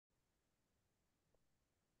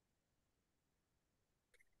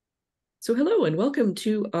So hello and welcome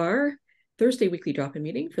to our Thursday weekly drop-in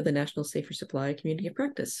meeting for the National Safer Supply Community of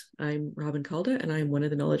Practice. I'm Robin Calda and I'm one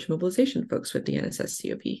of the knowledge mobilization folks with the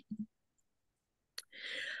NSSCoP.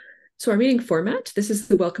 So our meeting format, this is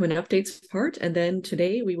the welcome and updates part, and then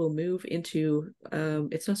today we will move into,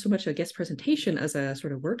 it's not so much a guest presentation as a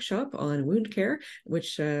sort of workshop on wound care,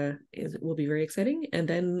 which will be very exciting. And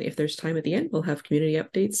then if there's time at the end, we'll have community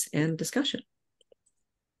updates and discussion.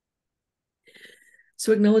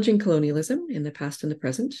 So acknowledging colonialism in the past and the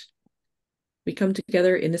present, we come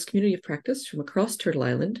together in this community of practice from across Turtle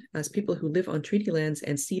Island as people who live on treaty lands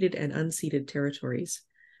and ceded and unceded territories.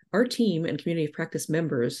 Our team and community of practice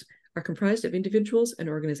members are comprised of individuals and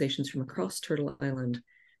organizations from across Turtle Island.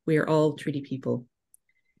 We are all treaty people.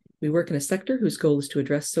 We work in a sector whose goal is to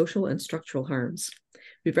address social and structural harms.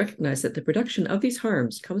 We've recognized that the production of these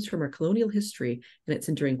harms comes from our colonial history and its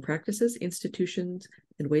enduring practices, institutions,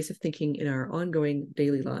 and ways of thinking in our ongoing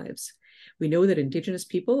daily lives. We know that Indigenous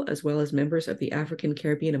people, as well as members of the African,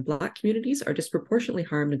 Caribbean, and Black communities, are disproportionately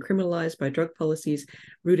harmed and criminalized by drug policies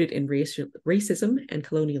rooted in racism and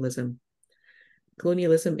colonialism.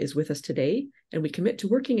 Colonialism is with us today, and we commit to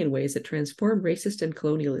working in ways that transform racist and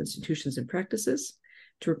colonial institutions and practices,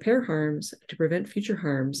 to repair harms, to prevent future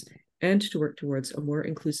harms, and to work towards a more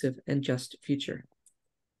inclusive and just future.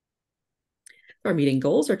 Our meeting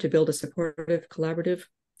goals are to build a supportive, collaborative,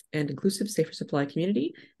 and inclusive safer supply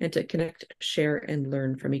community, and to connect, share, and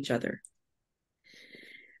learn from each other.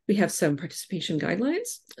 We have some participation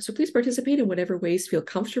guidelines, so please participate in whatever ways feel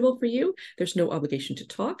comfortable for you. There's no obligation to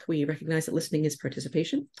talk. We recognize that listening is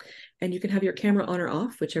participation, and you can have your camera on or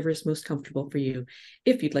off, whichever is most comfortable for you.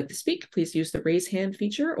 If you'd like to speak, please use the raise hand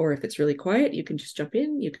feature, or if it's really quiet, you can just jump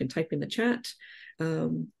in. You can type in the chat, a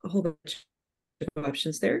whole bunch of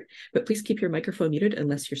options there, but please keep your microphone muted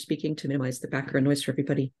unless you're speaking to minimize the background noise for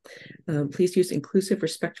everybody. Please use inclusive,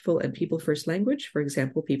 respectful, and people-first language. For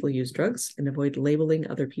example, people use drugs, and avoid labeling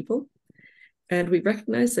other people. And we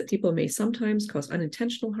recognize that people may sometimes cause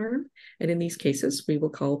unintentional harm, and in these cases, we will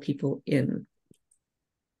call people in.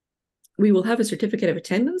 We will have a certificate of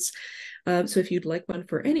attendance. So if you'd like one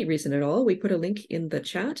for any reason at all, we put a link in the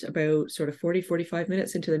chat about sort of 45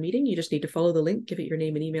 minutes into the meeting. You just need to follow the link, give it your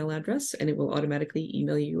name and email address, and it will automatically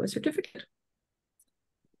email you a certificate.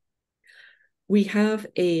 We have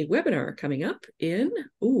a webinar coming up in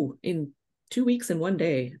 2 weeks and 1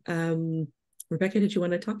 day. Rebecca, did you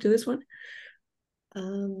want to talk to this one?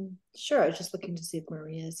 Sure. I was just looking to see if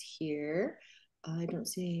Maria is here. I don't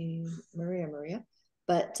see Maria.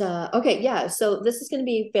 But okay, yeah, so this is going to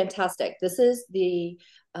be fantastic. This is the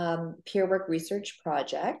peer work research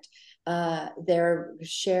project. The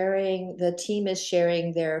team is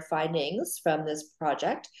sharing their findings from this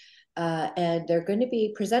project, and they're going to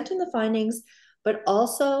be presenting the findings, but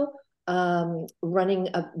also running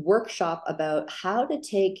a workshop about how to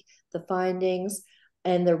take the findings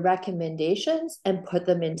and the recommendations and put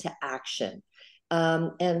them into action.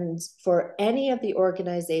 And for any of the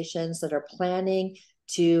organizations that are planning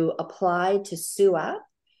to apply to SUAP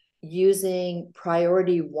using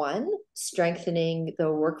priority 1, strengthening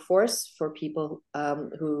the workforce for people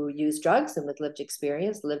who use drugs and with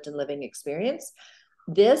lived and living experience,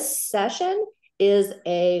 this session is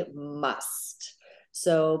a must.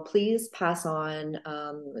 So please pass on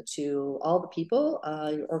to all the people,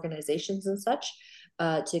 your organizations and such,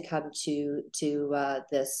 to come to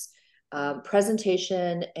this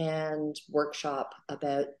presentation and workshop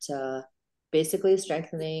about basically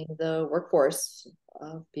strengthening the workforce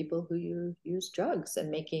of people who use drugs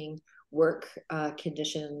and making work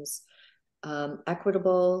conditions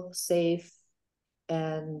equitable, safe,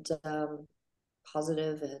 and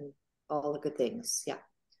positive, and all the good things. Yeah.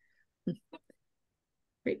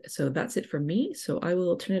 Great. So that's it from me. So I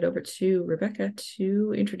will turn it over to Rebecca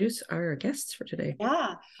to introduce our guests for today.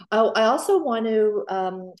 Yeah. Oh, I also want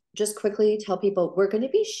to just quickly tell people we're going to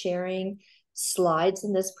be sharing slides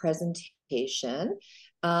in this presentation.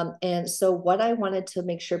 And so what I wanted to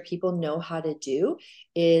make sure people know how to do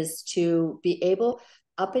is to be able,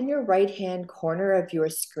 up in your right-hand corner of your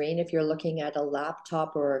screen, if you're looking at a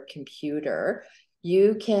laptop or a computer,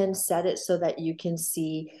 you can set it so that you can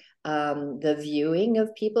see the viewing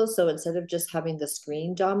of people. So instead of just having the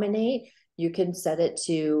screen dominate, you can set it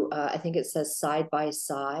to, I think it says side by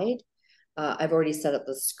side. I've already set up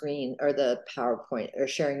the screen or the PowerPoint or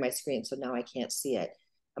sharing my screen, so now I can't see it.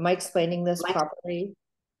 Am I explaining this properly?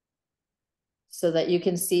 So that you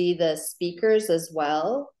can see the speakers as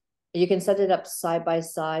well. You can set it up side by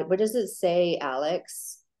side. What does it say,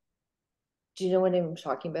 Alex? Do you know what I'm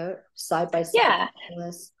talking about? Side by side. Yeah.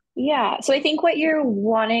 Yeah, so I think what you're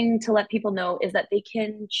wanting to let people know is that they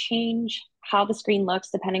can change how the screen looks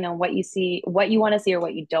depending on what you see, what you want to see, or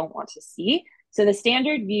what you don't want to see. So the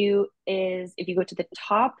standard view is if you go to the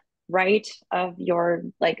top right of your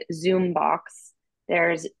like Zoom box,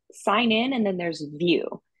 there's sign in and then there's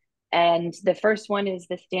view. And the first one is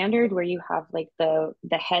the standard where you have like the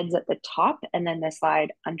heads at the top and then the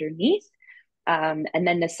slide underneath. And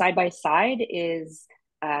then the side by side is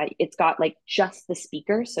it's got like just the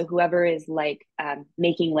speaker. So whoever is like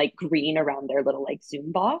making like green around their little like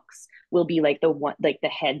Zoom box will be like the one, like the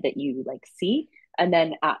head that you like see. And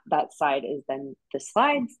then at that side is then the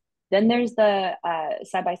slides. Then there's the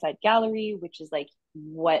side by side gallery, which is like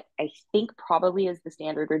what I think probably is the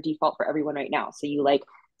standard or default for everyone right now. So you like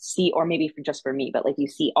see, or maybe for just for me, but like you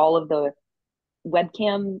see all of the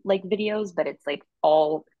webcam like videos, but it's like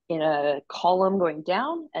all in a column going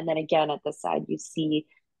down, and then again at the side you see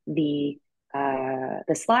the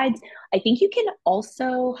slides. I think you can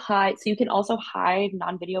also hide, so you can also hide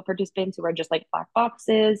non-video participants who are just like black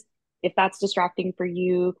boxes if that's distracting for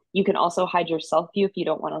you. You can also hide your self view if you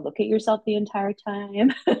don't want to look at yourself the entire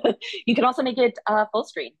time. You can also make it full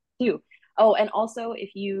screen too. Oh, and also if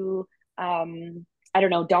you I don't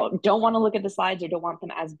know, don't want to look at the slides or don't want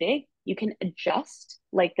them as big, you can adjust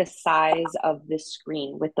like the size of the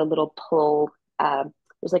screen with the little pull.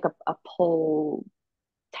 There's like a pull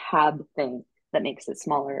tab thing that makes it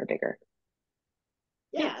smaller or bigger.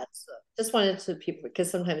 Yeah, so just wanted to people,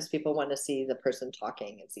 because sometimes people want to see the person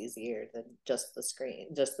talking. It's easier than just the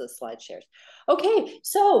screen, just the slide shares. Okay,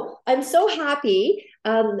 so I'm so happy.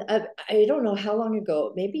 I don't know how long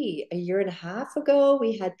ago, maybe a year and a half ago,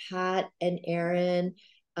 we had Pat and Erin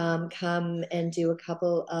come and do a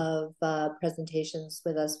couple of presentations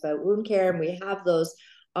with us about wound care, and we have those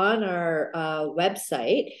on our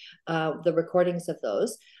website, the recordings of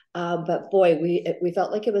those. But boy, we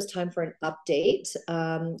felt like it was time for an update,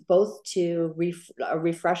 both to a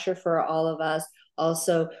refresher for all of us.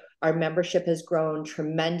 Also, our membership has grown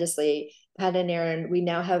tremendously. Pat and Erin, we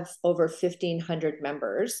now have over 1,500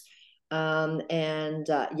 members, and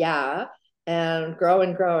yeah, and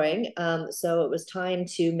growing. So it was time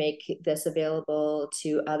to make this available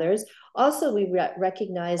to others. Also, we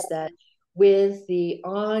recognize that with the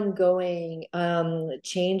ongoing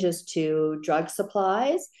changes to drug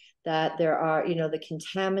supplies, that there are, the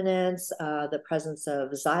contaminants, the presence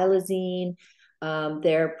of xylazine,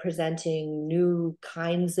 they're presenting new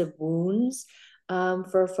kinds of wounds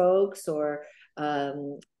for folks, or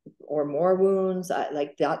more wounds.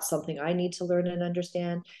 Like that's something I need to learn and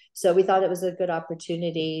understand. So we thought it was a good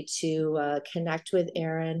opportunity to connect with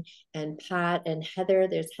Erin and Pat and Heather.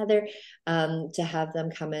 There's Heather, to have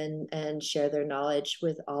them come in and share their knowledge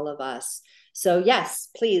with all of us. So yes,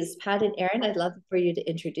 please, Pat and Erin, I'd love for you to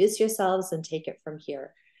introduce yourselves and take it from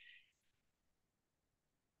here.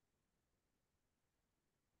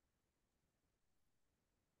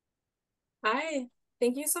 Hi,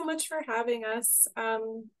 thank you so much for having us.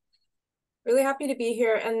 Really happy to be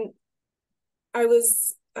here, and I'm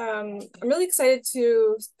really excited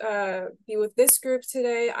to be with this group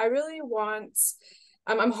today. I really want,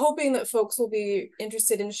 I'm hoping that folks will be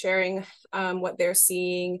interested in sharing what they're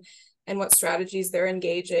seeing and what strategies they're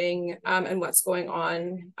engaging, and what's going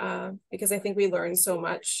on, because I think we learn so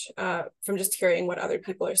much from just hearing what other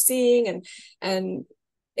people are seeing, and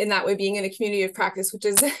in that way being in a community of practice, which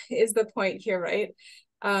is the point here, right,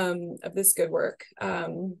 of this good work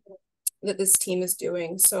that this team is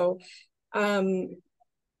doing. So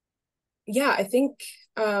yeah, I think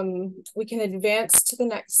we can advance to the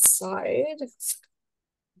next slide.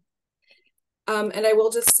 And I will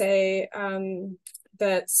just say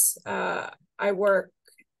that I work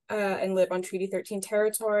and live on Treaty 13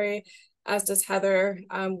 territory, as does Heather.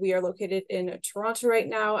 We are located in Toronto right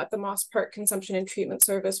now at the Moss Park Consumption and Treatment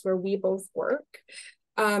Service, where we both work.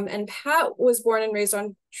 And Pat was born and raised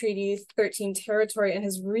on Treaty 13 territory and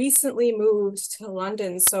has recently moved to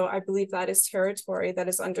London. So I believe that is territory that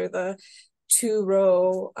is under the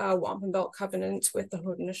two-row Wampum Belt Covenant with the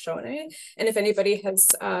Haudenosaunee. And if anybody has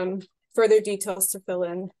further details to fill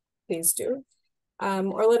in, please do.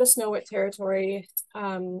 Or let us know what territory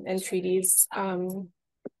and treaties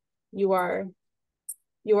you are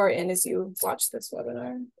in as you watch this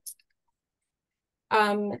webinar.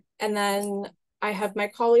 And then I have my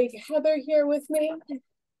colleague Heather here with me.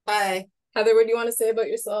 Hi. Heather, what do you want to say about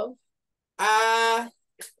yourself? I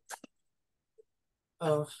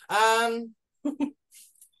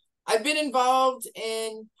I've been involved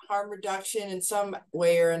in harm reduction in some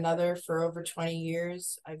way or another for over 20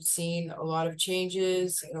 years. I've seen a lot of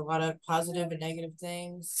changes and a lot of positive and negative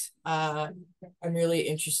things. I'm really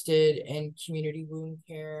interested in community wound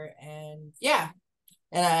care, and yeah.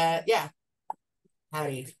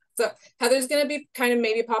 Howdy. So Heather's going to be kind of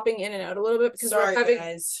maybe popping in and out a little bit because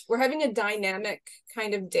guys. we're having a dynamic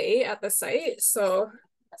kind of day at the site. So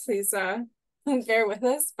please bear with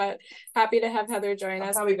us, but happy to have Heather join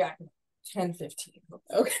us. I'll be back 10:15.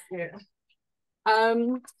 Okay. Yeah.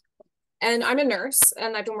 And I'm a nurse,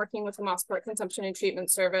 and I've been working with the Mossport Consumption and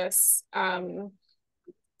Treatment Service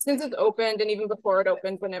since it's opened, and even before it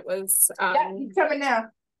opened, when it was yeah, he's coming now.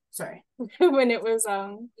 Sorry. when it was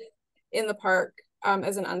in the park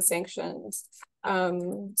as an unsanctioned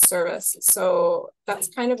service. So that's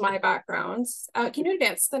kind of my background. Can you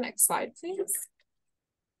advance to the next slide, please?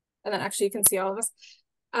 And then actually you can see all of us.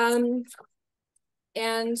 And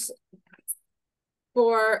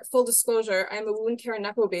for full disclosure, I'm a wound care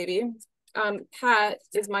nepo baby. Pat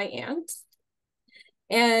is my aunt.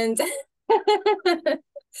 And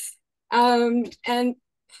and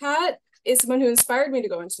Pat is someone who inspired me to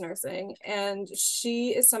go into nursing, and she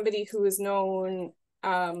is somebody who is known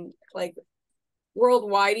like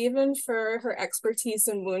worldwide even for her expertise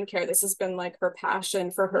in wound care. This has been like her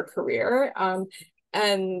passion for her career.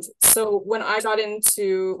 And so when I got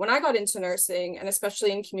into nursing, and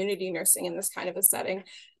especially in community nursing in this kind of a setting,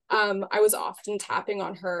 I was often tapping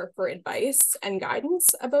on her for advice and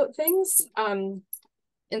guidance about things. And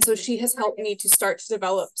so she has helped me to start to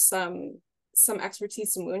develop some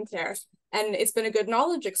expertise in wound care. And it's been a good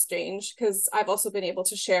knowledge exchange because I've also been able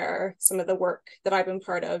to share some of the work that I've been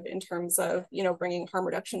part of in terms of, you know, bringing harm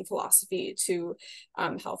reduction philosophy to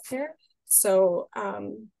healthcare. So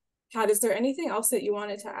Pat, is there anything else that you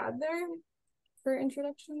wanted to add there for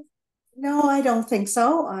introduction? No, I don't think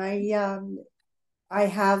so. I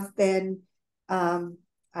have been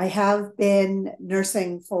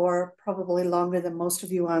nursing for probably longer than most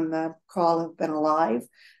of you on the call have been alive.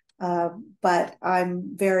 But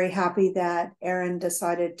I'm very happy that Erin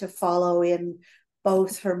decided to follow in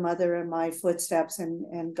both her mother and my footsteps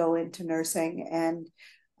and go into nursing. And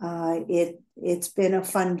it's been a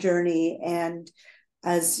fun journey. And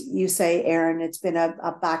as you say, Erin, it's been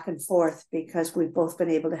a back and forth because we've both been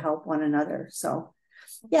able to help one another. So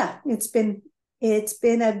yeah, it's been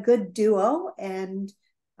a good duo. And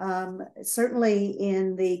certainly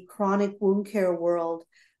in the chronic wound care world,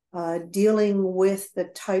 dealing with the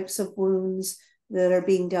types of wounds that are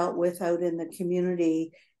being dealt with out in the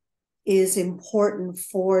community is important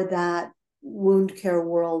for that wound care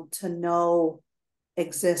world to know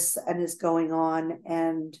exists and is going on,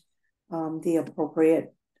 and the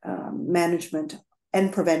appropriate management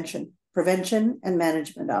and prevention and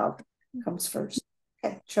management of comes first.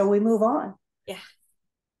 Okay, shall we move on? Yeah.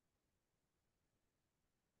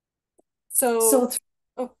 So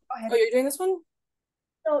oh, you're doing this one?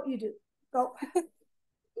 No, you do. Go.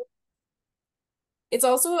 It's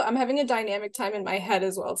also, I'm having a dynamic time in my head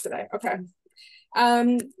as well today. Okay.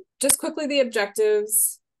 Just quickly, the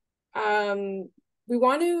objectives. We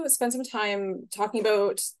want to spend some time talking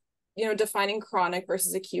about, you know, defining chronic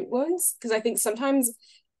versus acute wounds, because I think sometimes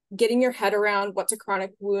getting your head around what's a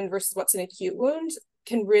chronic wound versus what's an acute wound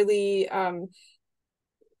can really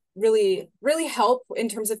really help in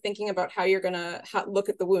terms of thinking about how you're going to look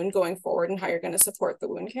at the wound going forward and how you're going to support the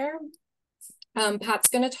wound care. Pat's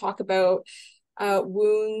going to talk about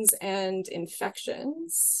wounds and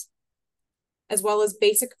infections, as well as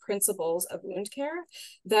basic principles of wound care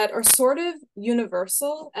that are sort of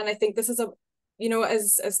universal. And I think this is you know,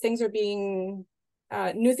 as things are being,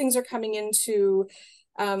 new things are coming into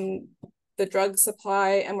the drug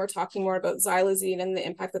supply, and we're talking more about xylazine and the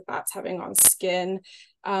impact that that's having on skin.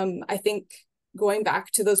 I think going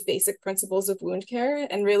back to those basic principles of wound care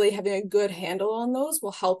and really having a good handle on those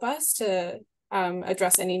will help us to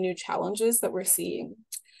address any new challenges that we're seeing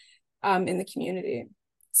in the community.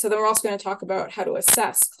 So then we're also going to talk about how to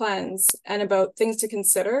assess, cleanse, and about things to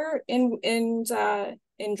consider in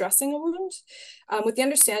dressing a wound, with the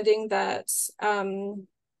understanding that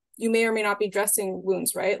you may or may not be dressing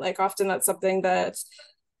wounds, right? Like often that's something that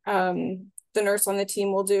the nurse on the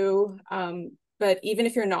team will do. But even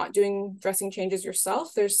if you're not doing dressing changes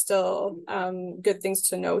yourself, there's still good things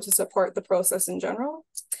to know to support the process in general.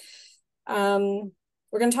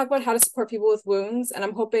 We're going to talk about how to support people with wounds, and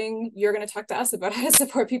I'm hoping you're going to talk to us about how to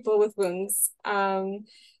support people with wounds,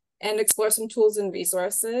 and explore some tools and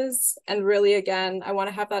resources. And really, again, I want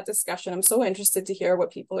to have that discussion. I'm so interested to hear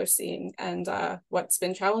what people are seeing and what's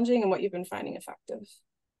been challenging and what you've been finding effective.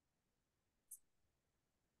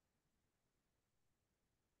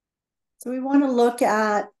 So we want to look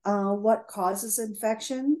at what causes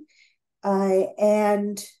infection.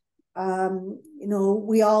 You know,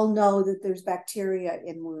 we all know that there's bacteria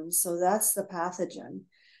in wounds, so that's the pathogen.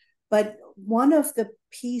 But one of the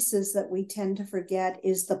pieces that we tend to forget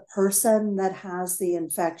is the person that has the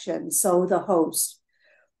infection, so the host.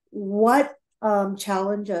 What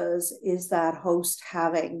challenges is that host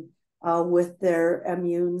having with their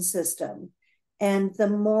immune system? And the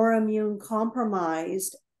more immune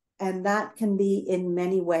compromised, and that can be in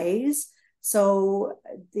many ways. So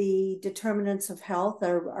the determinants of health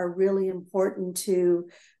are really important to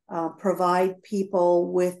provide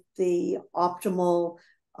people with the optimal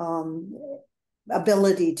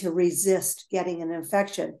ability to resist getting an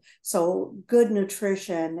infection. So good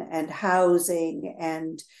nutrition and housing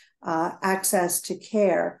and access to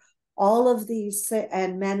care, all of these,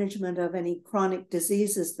 and management of any chronic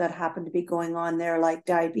diseases that happen to be going on there, like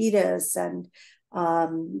diabetes and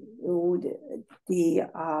the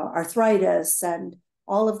arthritis and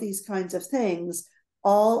all of these kinds of things,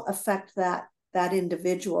 all affect that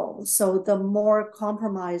individual. So the more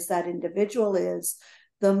compromised that individual is,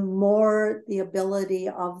 the more the ability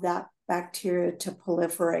of that bacteria to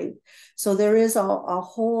proliferate. So there is a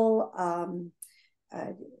whole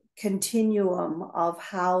continuum of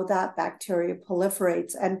how that bacteria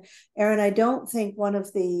proliferates. And Erin, I don't think one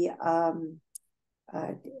of the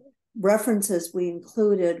references we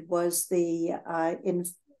included was the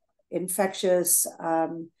infectious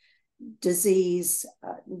disease,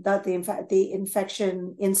 the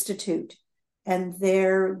Infection Institute and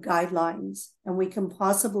their guidelines. And we can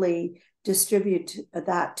possibly distribute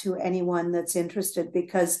that to anyone that's interested,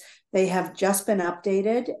 because they have just been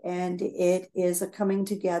updated, and it is a coming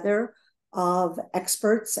together of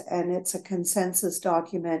experts, and it's a consensus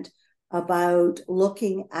document about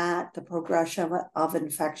looking at the progression of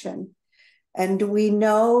infection. And we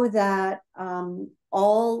know that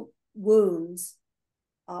all wounds,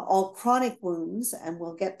 all chronic wounds, and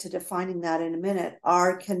we'll get to defining that in a minute,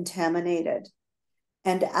 are contaminated.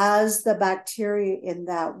 And as the bacteria in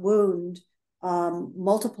that wound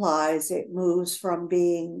multiplies, it moves from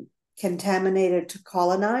being contaminated to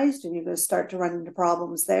colonized, and you're going to start to run into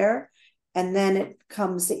problems there. And then it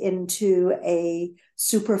comes into a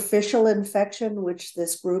superficial infection, which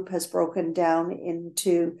this group has broken down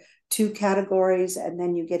into 2 categories. And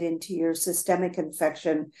then you get into your systemic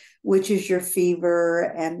infection, which is your fever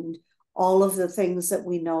and all of the things that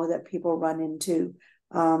we know that people run into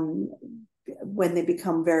when they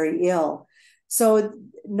become very ill. So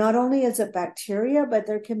not only is it bacteria, but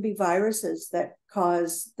there can be viruses that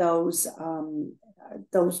cause those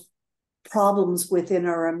problems within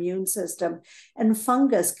our immune system. And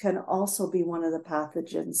fungus can also be one of the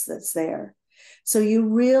pathogens that's there. So you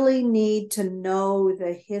really need to know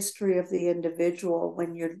the history of the individual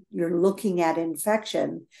when you're looking at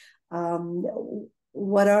infection.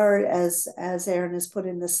 What are, as Erin has put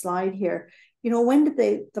in the slide here, you know, when did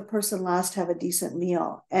the person last have a decent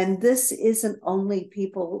meal? And this isn't only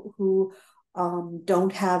people who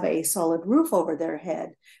don't have a solid roof over their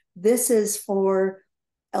head. This is for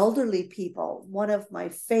elderly people. One of my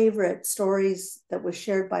favorite stories that was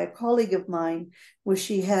shared by a colleague of mine was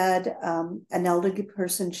she had an elderly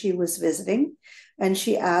person she was visiting, and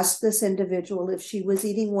she asked this individual if she was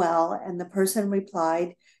eating well, and the person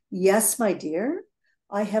replied, "Yes, my dear,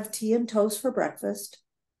 I have tea and toast for breakfast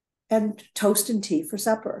and toast and tea for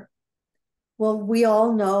supper." Well, we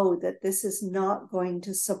all know that this is not going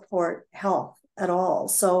to support health at all.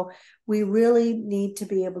 So we really need to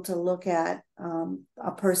be able to look at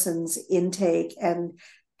a person's intake and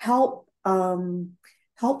help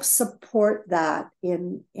support that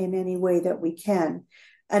in any way that we can.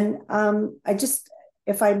 And I just,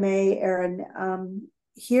 if I may, Erin,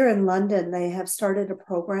 here in London, they have started a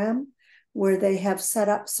program where they have set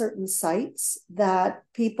up certain sites that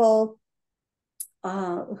people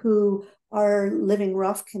who are living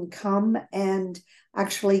rough can come and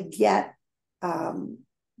actually get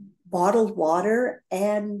bottled water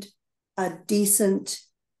and a decent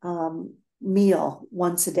meal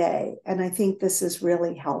once a day. And I think this is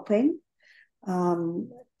really helping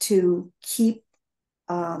to keep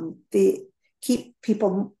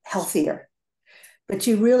people healthier. But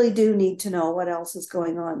you really do need to know what else is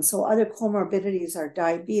going on. So other comorbidities are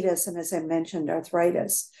diabetes, and as I mentioned,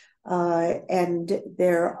 arthritis. And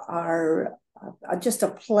there are just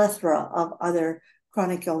a plethora of other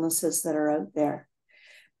chronic illnesses that are out there.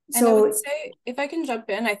 And I would say, if I can jump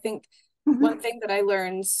in, I think one thing that I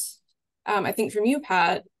learned, I think from you,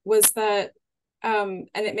 Pat, was that, and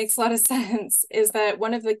it makes a lot of sense, is that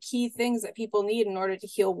one of the key things that people need in order to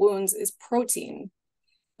heal wounds is protein.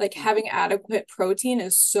 like having adequate protein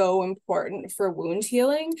is so important for wound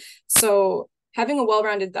healing. So having a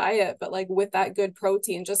well-rounded diet, but like with that good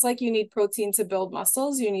protein, just like you need protein to build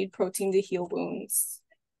muscles, you need protein to heal wounds.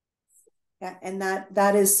 Yeah, and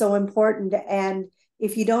that is so important. And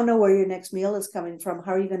if you don't know where your next meal is coming from,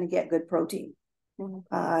 how are you going to get good protein?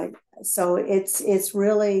 So it's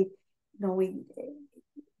really,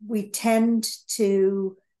 we tend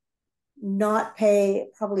to not pay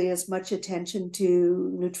probably as much attention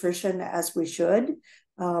to nutrition as we should,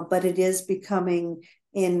 but it is becoming,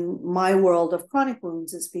 in my world of chronic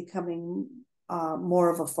wounds, is becoming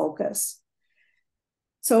more of a focus.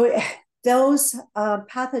 So those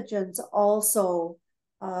pathogens also,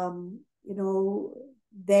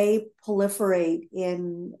 they proliferate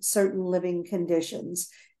in certain living conditions,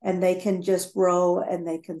 and they can just grow and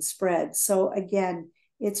they can spread. So again,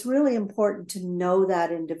 it's really important to know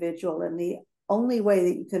that individual. And the only way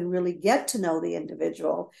that you can really get to know the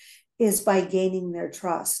individual is by gaining their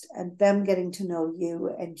trust and them getting to know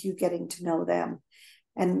you and you getting to know them.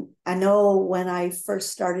 And I know when I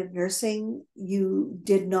first started nursing, you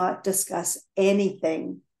did not discuss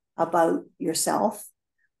anything about yourself,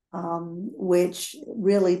 which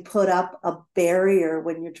really put up a barrier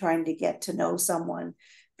when you're trying to get to know someone.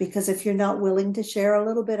 Because if you're not willing to share a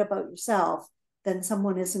little bit about yourself, then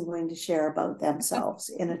someone isn't going to share about themselves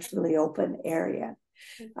in a truly open area.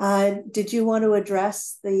 Did you want to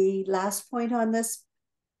address the last point on this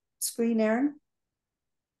screen, Erin?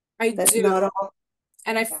 I do. Not all.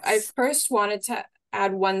 And I first wanted to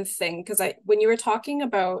add one thing, because when you were talking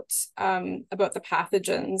about the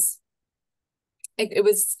pathogens, there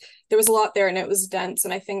was a lot there and it was dense.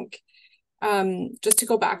 And I think just to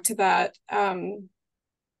go back to that,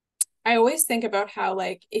 I always think about how,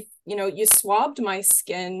 like, if you swabbed my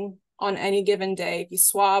skin on any given day, if you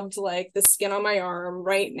swabbed like the skin on my arm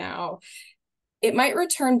right now, it might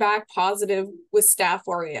return back positive with Staph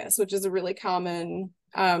aureus, which is a really common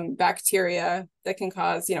bacteria that can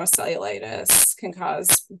cause, cellulitis, can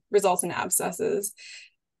result in abscesses.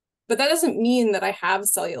 But that doesn't mean that I have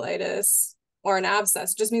cellulitis or an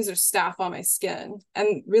abscess. It just means there's staph on my skin.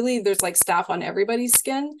 And really there's like staph on everybody's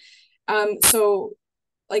skin. So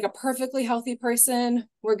like a perfectly healthy person,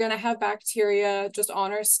 we're going to have bacteria just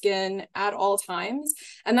on our skin at all times.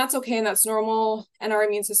 And that's okay. And that's normal. And our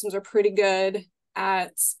immune systems are pretty good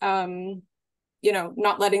at,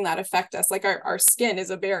 not letting that affect us. Like our skin is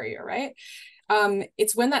a barrier, right?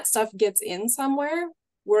 It's when that stuff gets in somewhere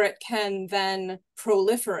where it can then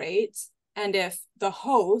proliferate. And if the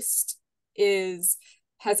host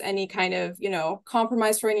has any kind of,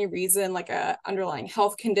 compromise for any reason, like a underlying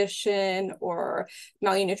health condition or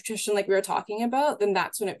malnutrition, like we were talking about, then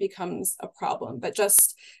that's when it becomes a problem. But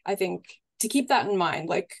just, I think, to keep that in mind,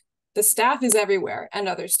 like the staph is everywhere and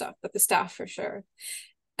other stuff, but the staph for sure.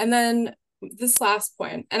 And then this last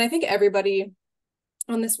point, and I think everybody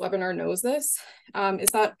on this webinar knows this, is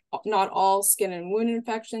that not all skin and wound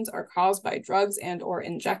infections are caused by drugs and or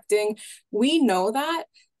injecting. We know that.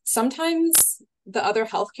 Sometimes the other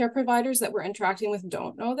healthcare providers that we're interacting with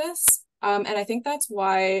don't know this. And I think that's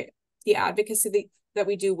why the advocacy that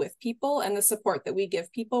we do with people and the support that we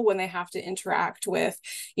give people when they have to interact with,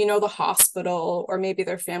 the hospital or maybe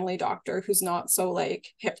their family doctor who's not so like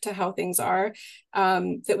hip to how things are,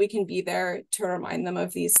 that we can be there to remind them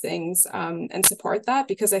of these things and support that.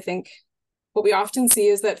 Because I think what we often see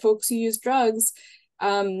is that folks who use drugs,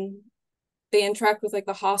 they interact with like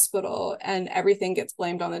the hospital and everything gets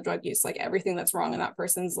blamed on the drug use. Like everything that's wrong in that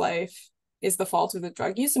person's life is the fault of the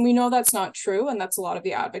drug use. And we know that's not true. And that's a lot of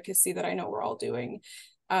the advocacy that I know we're all doing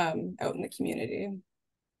out in the community.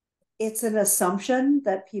 It's an assumption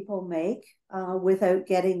that people make without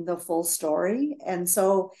getting the full story. And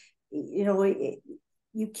so, you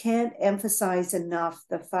can't emphasize enough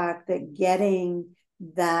the fact that getting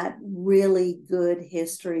that really good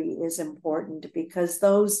history is important, because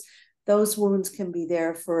those wounds can be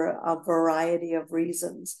there for a variety of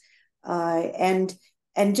reasons.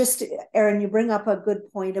 And just, Erin, you bring up a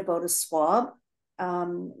good point about a swab.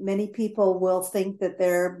 Many people will think that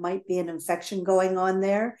there might be an infection going on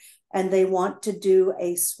there, and they want to do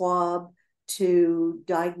a swab to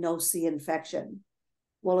diagnose the infection.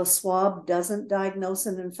 Well, a swab doesn't diagnose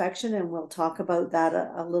an infection, and we'll talk about that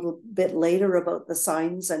a little bit later about the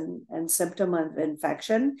signs and symptom of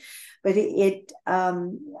infection. But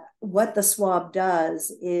what the swab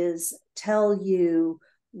does is tell you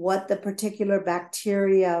what the particular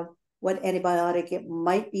bacteria, what antibiotic it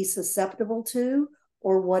might be susceptible to,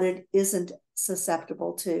 or what it isn't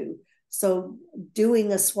susceptible to. So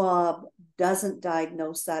doing a swab doesn't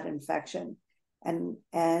diagnose that infection.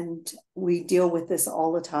 And we deal with this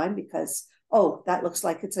all the time because oh, that looks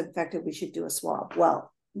like it's infected, we should do a swab.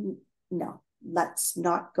 Well, no, let's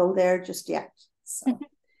not go there just yet. So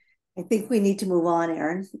I think we need to move on,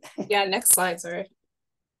 Erin. Yeah, next slide, sorry.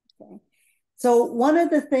 Okay. So one of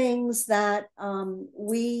the things that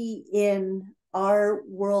we in our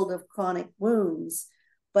world of chronic wounds,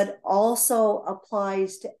 but also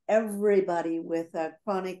applies to everybody with a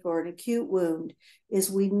chronic or an acute wound,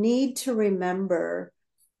 is we need to remember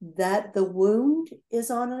that the wound is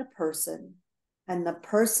on a person, and the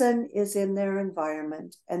person is in their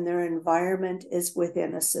environment, and their environment is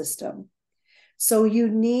within a system. So you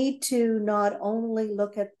need to not only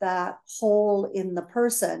look at that hole in the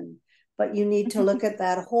person, but you need to look at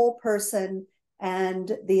that whole person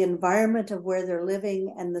and the environment of where they're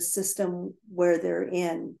living and the system where they're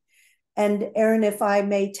in. And Erin, if I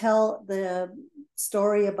may tell the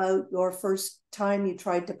story about your first time you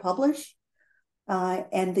tried to publish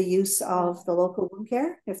and the use of the local wound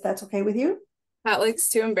care, if that's okay with you. That likes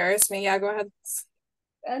to embarrass me. Yeah, go ahead.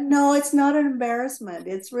 No, it's not an embarrassment.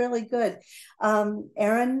 It's really good.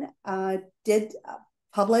 Erin did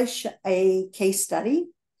publish a case study,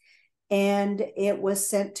 and it was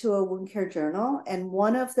sent to a wound care journal. And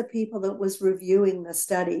one of the people that was reviewing the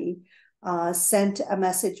study sent a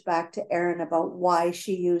message back to Erin about why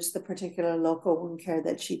she used the particular local wound care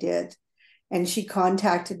that she did. And she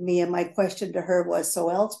contacted me, and my question to her was,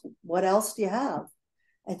 so what else do you have?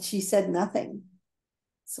 And she said nothing.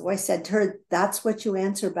 So I said to her, that's what you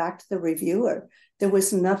answer back to the reviewer. There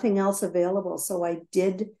was nothing else available. So I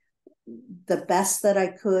did the best that I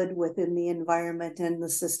could within the environment and the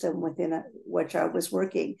system within which I was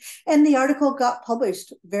working. And the article got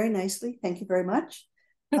published very nicely. Thank you very much.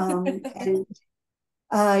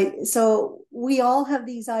 So we all have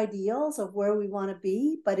these ideals of where we want to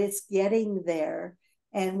be, but it's getting there.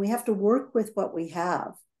 And we have to work with what we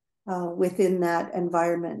have within that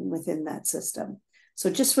environment and within that system. So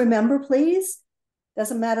just remember, please,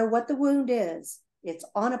 doesn't matter what the wound is, it's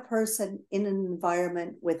on a person in an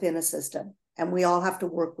environment within a system. And we all have to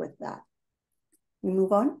work with that. We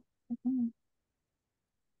move on. Mm-hmm.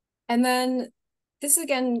 And then this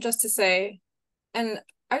again, just to say, and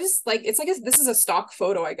I just like, it's like, this is a stock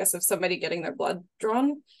photo, I guess, of somebody getting their blood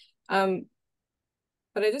drawn. But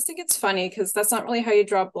I just think it's funny because that's not really how you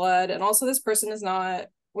draw blood. And also this person is not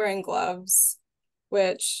wearing gloves,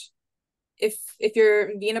 which if your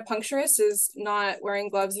venipuncturist is not wearing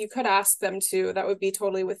gloves, you could ask them to. That would be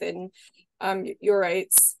totally within your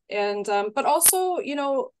rights. And but also, you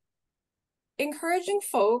know, encouraging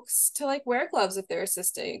folks to like wear gloves if they're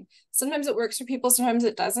assisting. Sometimes it works for people, sometimes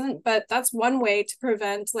it doesn't, but that's one way to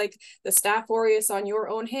prevent like the Staph aureus on your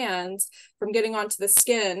own hands from getting onto the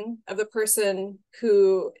skin of the person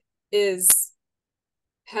who is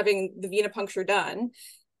having the venipuncture done.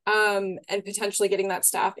 And potentially getting that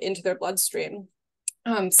staph into their bloodstream.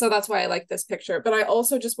 So that's why I like this picture. But I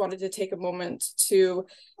also just wanted to take a moment to,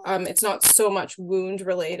 it's not so much wound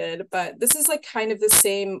related, but this is like kind of the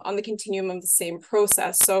same, on the continuum of the same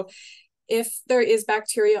process. So if there is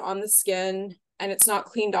bacteria on the skin and it's not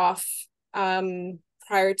cleaned off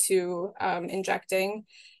prior to injecting,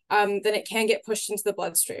 then it can get pushed into the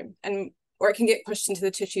bloodstream, or it can get pushed into the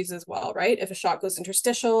tissues as well, right? If a shot goes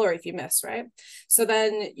interstitial or if you miss, right? So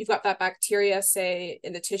then you've got that bacteria, say,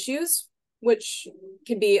 in the tissues, which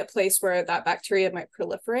can be a place where that bacteria might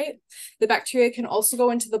proliferate. The bacteria can also go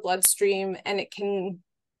into the bloodstream, and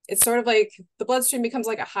it's sort of like the bloodstream becomes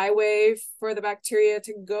like a highway for the bacteria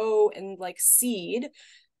to go and like seed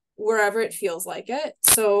wherever it feels like it.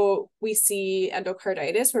 So we see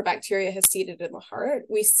endocarditis where bacteria has seeded in the heart.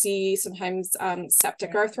 We see sometimes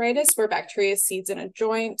septic arthritis where bacteria seeds in a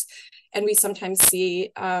joint, and we sometimes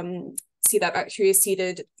see that bacteria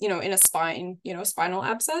seeded, you know, in a spine, you know, spinal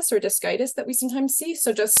abscess or discitis that we sometimes see.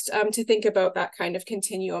 So just to think about that kind of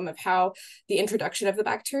continuum of how the introduction of the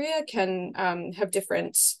bacteria can have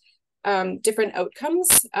different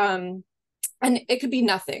outcomes, and it could be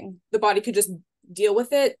nothing. The body could just deal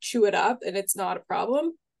with it, chew it up, and it's not a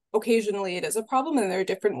problem. Occasionally it is a problem, and there are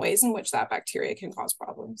different ways in which that bacteria can cause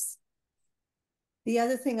problems. The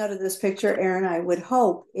other thing out of this picture, Erin, I would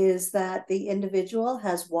hope, is that the individual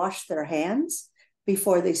has washed their hands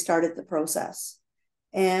before they started the process.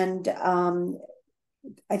 And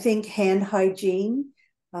I think hand hygiene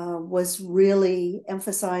was really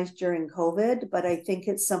emphasized during COVID, but I think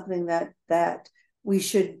it's something that we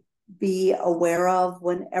should be aware of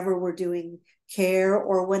whenever we're doing care,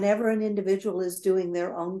 or whenever an individual is doing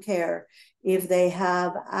their own care, if they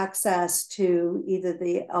have access to either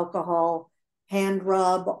the alcohol hand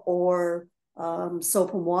rub or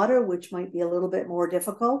soap and water, which might be a little bit more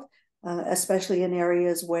difficult, especially in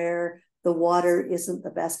areas where the water isn't the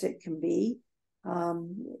best it can be,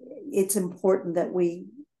 it's important that we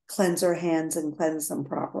cleanse our hands and cleanse them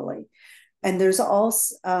properly. And there's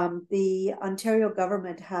also, the Ontario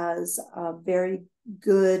government has a very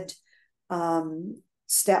good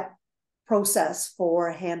step process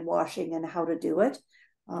for hand washing and how to do it.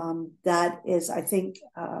 That is, I think,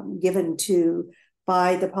 given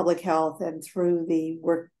by the public health and through the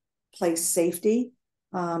workplace safety,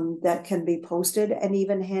 that can be posted and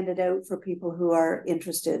even handed out for people who are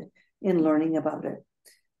interested in learning about it.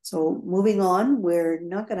 So moving on, we're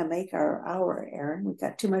not going to make our hour, Erin. We've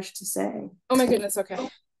got too much to say. Oh my goodness, okay.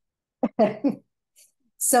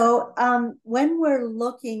 So when we're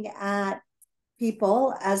looking at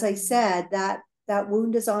people, as I said, that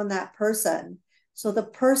wound is on that person. So the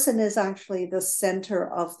person is actually the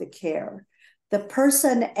center of the care. The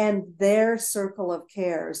person and their circle of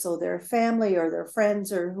care, so their family or their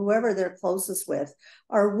friends or whoever they're closest with,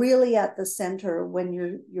 are really at the center when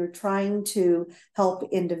you're trying to help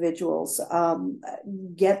individuals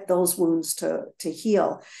get those wounds to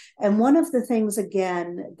heal. And one of the things,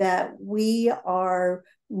 again, that we are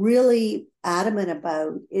really adamant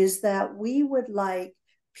about is that we would like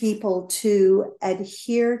people to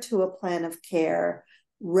adhere to a plan of care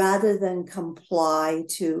rather than comply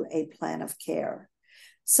to a plan of care.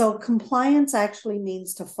 So compliance actually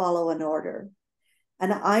means to follow an order.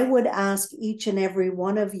 And I would ask each and every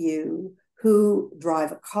one of you who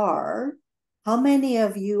drive a car, how many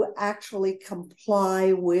of you actually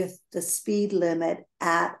comply with the speed limit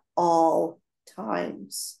at all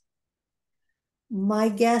times? My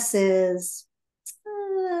guess is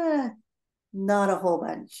not a whole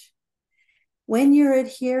bunch. When you're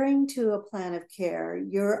adhering to a plan of care,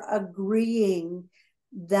 you're agreeing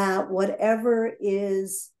that whatever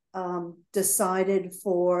is decided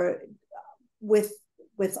with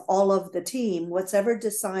all of the team, whatever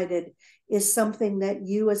decided is something that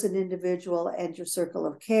you as an individual and your circle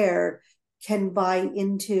of care can buy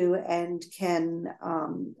into and can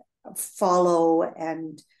follow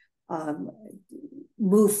and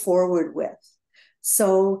move forward with.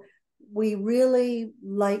 So we really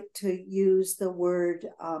like to use the word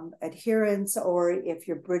adherence, or if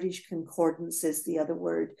your British concordance is the other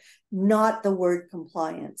word, not the word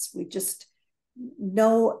compliance. We just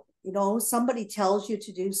know, somebody tells you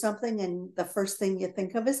to do something and the first thing you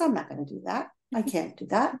think of is, I'm not going to do that. I can't do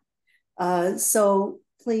that. So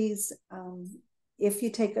please, if you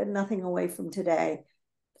take nothing away from today,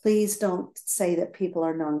 please don't say that people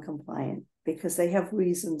are non-compliant, because they have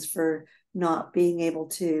reasons for not being able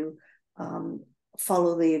to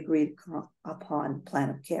follow the agreed upon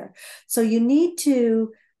plan of care. So you need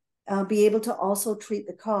to be able to also treat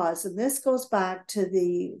the cause. And this goes back to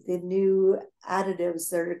the new additives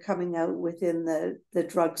that are coming out within the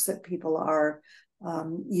drugs that people are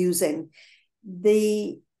using.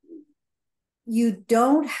 You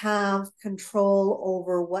don't have control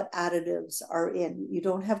over what additives are in. You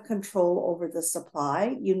don't have control over the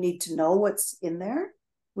supply. You need to know what's in there.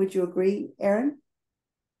 Would you agree, Erin?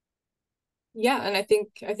 Yeah, and I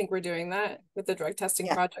think we're doing that with the drug testing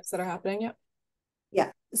projects that are happening. Yep.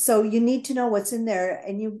 Yeah. So you need to know what's in there,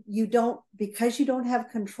 and you don't, because you don't have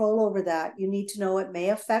control over that, you need to know it may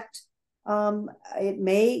affect, it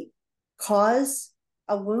may cause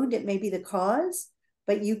a wound, it may be the cause,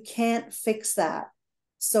 but you can't fix that.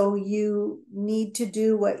 So you need to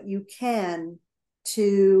do what you can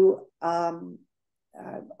to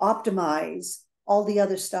optimize all the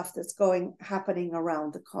other stuff that's happening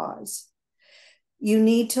around the cause. You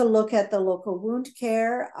need to look at the local wound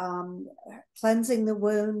care, cleansing the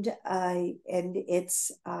wound, and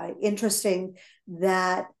it's interesting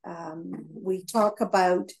that we talk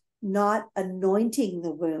about not anointing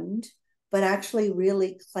the wound, but actually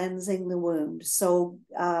really cleansing the wound. So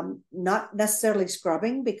not necessarily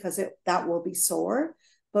scrubbing, because that will be sore,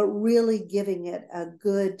 but really giving it a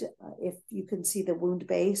good, if you can see the wound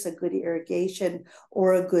base, a good irrigation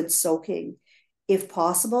or a good soaking. If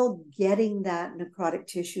possible, getting that necrotic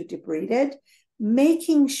tissue debrided,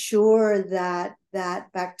 making sure that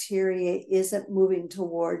that bacteria isn't moving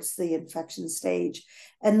towards the infection stage,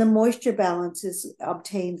 and the moisture balance is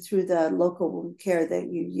obtained through the local wound care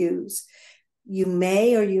that you use. You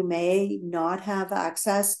may or you may not have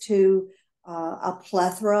access to a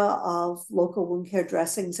plethora of local wound care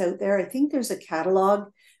dressings out there. I think there's a catalog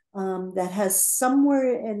that has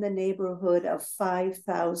somewhere in the neighborhood of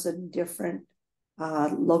 5,000 different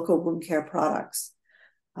local wound care products.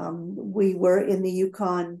 We were in the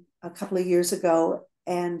Yukon a couple of years ago,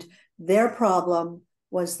 and their problem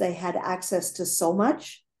was they had access to so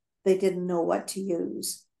much, they didn't know what to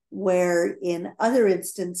use. where in other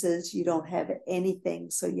instances you don't have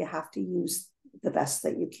anything, so you have to use the best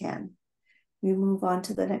that you can. We move on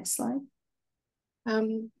to the next slide.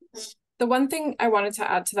 The one thing I wanted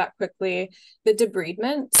to add to that quickly, the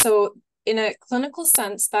debridement. So in a clinical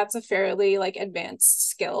sense, that's a fairly like advanced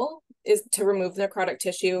skill, is to remove necrotic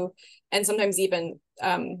tissue and sometimes even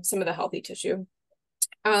some of the healthy tissue.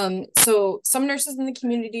 So some nurses in the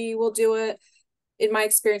community will do it. In my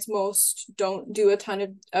experience, most don't do a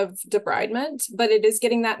ton of debridement, but it is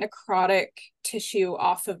getting that necrotic tissue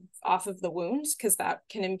off of the wounds, because that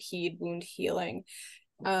can impede wound healing.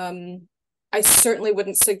 I certainly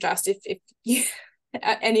wouldn't suggest if you,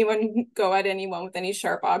 anyone go at anyone with any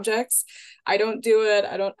sharp objects. I don't do it.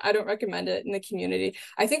 I don't recommend it in the community.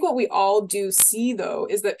 I think what we all do see though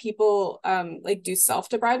is that people like do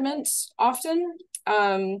self-debridement often.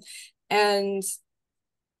 And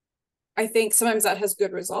I think sometimes that has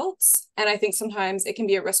good results. And I think sometimes it can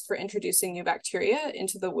be a risk for introducing new bacteria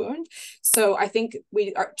into the wound. So I think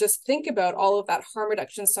we just think about all of that harm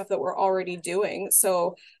reduction stuff that we're already doing.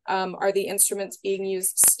 So are the instruments being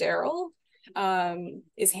used sterile?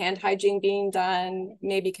 Is hand hygiene being done?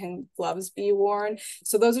 Maybe can gloves be worn?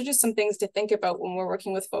 So those are just some things to think about when we're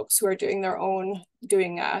working with folks who are doing their own,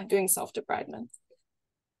 doing self-debridement.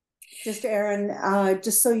 Just Erin,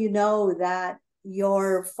 just so you know that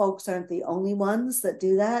your folks aren't the only ones that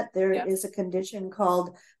do that. There is a condition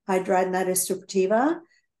called hidradenitis suppurativa,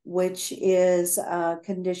 which is a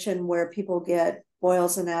condition where people get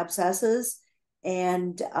boils and abscesses,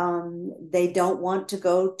 and they don't want to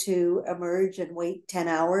go to Emerge and wait 10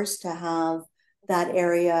 hours to have that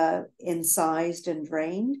area incised and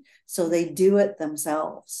drained. So they do it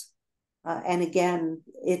themselves. And again,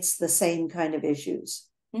 it's the same kind of issues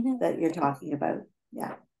that you're talking about.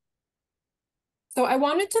 Yeah. So I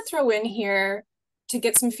wanted to throw in here to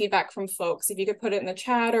get some feedback from folks, if you could put it in the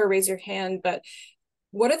chat or raise your hand, but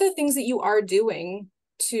what are the things that you are doing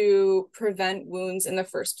to prevent wounds in the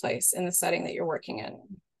first place in the setting that you're working in?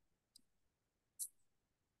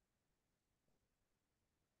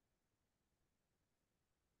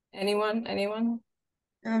 Anyone?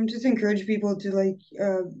 Just encourage people to like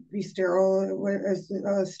be sterile,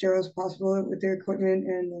 as sterile as possible with their equipment,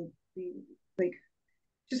 and be like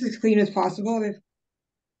just as clean as possible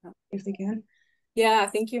if they can. Yeah,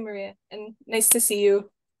 thank you, Maria, and nice to see you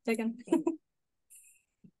again.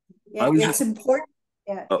 Yeah, it's important.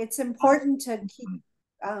 Yeah, it's important to keep.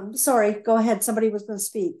 Sorry, go ahead. Somebody was going to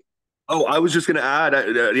speak. Oh, I was just going to add,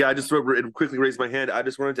 I just quickly raised my hand. I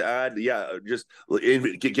just wanted to add, just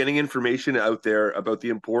getting information out there about the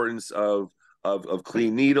importance of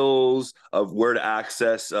clean needles, of where to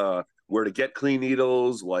access, where to get clean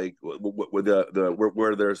needles, like where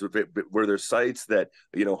there's sites that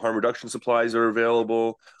harm reduction supplies are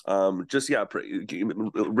available.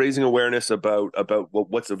 Raising awareness about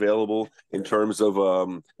what's available in terms of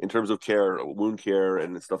care, wound care,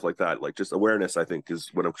 and stuff like that. Like just awareness, I think, is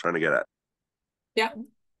what I'm trying to get at. Yeah.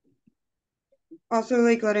 Also,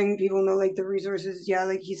 like letting people know like the resources,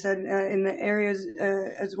 like he said, in the areas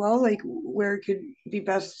as well, like where it could be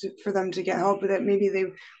best for them to get help, that maybe they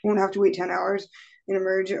won't have to wait 10 hours in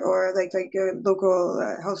Emerge, or like a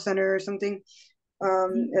local health center or something,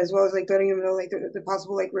 as well as like letting them know like the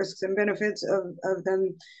possible like risks and benefits of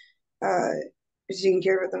them taking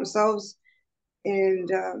care of it themselves, and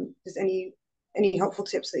just any helpful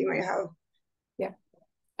tips that you might have. Yeah,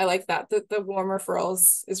 I like that. The warm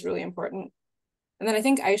referrals is really important. And then I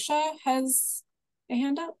think Aisha has a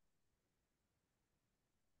hand up.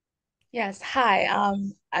 Yes, hi.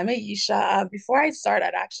 I'm Aisha. Before I start,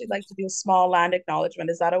 I'd actually like to do a small land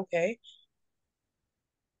acknowledgement. Is that okay?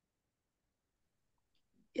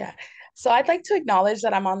 Yeah. So I'd like to acknowledge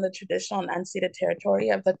that I'm on the traditional and unceded territory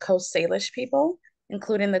of the Coast Salish people,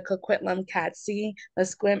 including the Coquitlam, Catsi,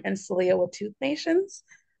 Musqueam, and Tsleil-Waututh nations.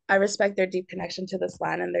 I respect their deep connection to this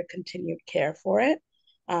land and their continued care for it.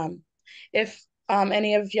 If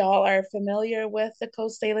any of y'all are familiar with the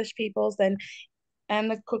Coast Salish peoples and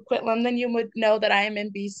the Coquitlam, then you would know that I am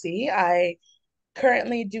in BC. I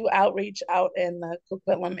currently do outreach out in the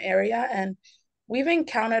Coquitlam area, and we've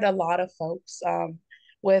encountered a lot of folks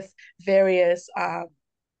with various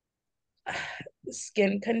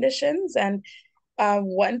skin conditions. And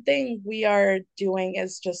one thing we are doing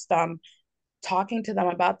is just talking to them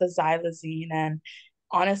about the xylazine and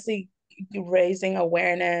honestly raising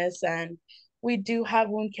awareness. And we do have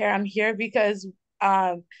wound care. I'm here because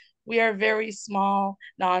we are a very small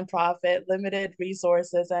nonprofit, limited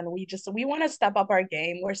resources, and we want to step up our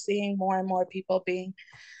game. We're seeing more and more people being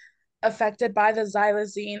affected by the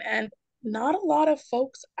xylazine, and not a lot of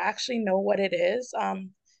folks actually know what it is.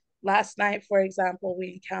 last night, for example,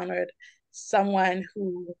 we encountered someone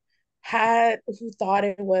who thought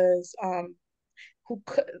it was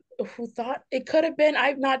who thought it could have been,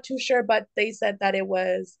 I'm not too sure, but they said that it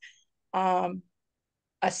was a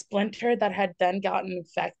splinter that had then gotten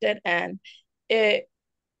infected, and it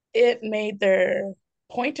made their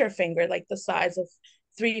pointer finger like the size of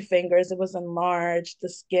 3 fingers. It was enlarged. The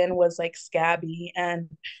skin was like scabby, and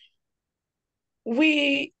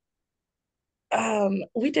we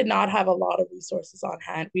did not have a lot of resources on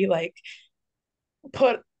hand. We like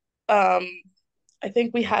put I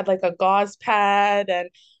think we had like a gauze pad, and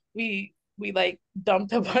we like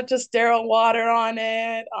dumped a bunch of sterile water on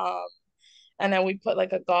it, and then we put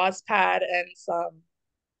like a gauze pad and some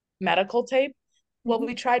medical tape. Well,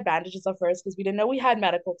 we tried bandages at first because we didn't know we had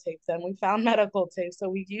medical tape. Then we found medical tape, so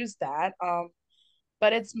we used that.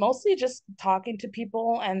 But it's mostly just talking to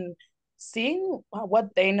people and seeing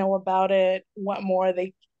what they know about it, what more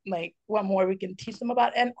we can teach them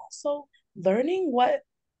about, and also learning what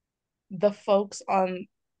the folks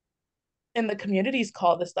in the communities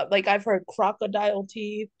call this stuff. Like I've heard crocodile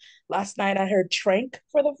teeth. Last night I heard trank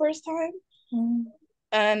for the first time.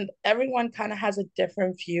 And everyone kind of has a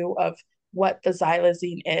different view of what the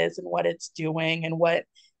xylazine is and what it's doing and what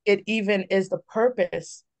it even is the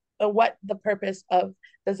purpose, or what the purpose of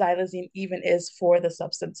the xylazine even is for the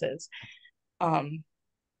substances.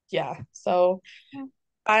 Yeah, so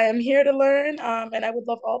I am here to learn, and I would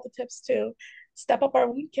love all the tips to step up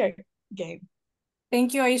our wound care game.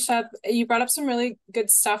 Thank you, Aisha. You brought up some really good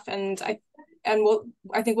stuff, and I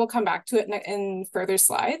think we'll come back to it in further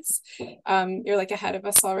slides. You're like ahead of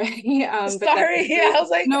us already. Sorry, yeah, I was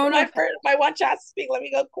like, no, my one chance to speak. Let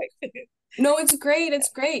me go quick. No, it's great. It's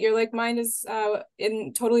great. You're like, mine is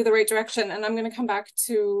in totally the right direction. And we'll come back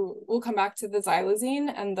to the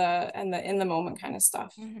xylazine and the in the moment kind of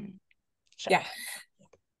stuff. Sure. Yeah.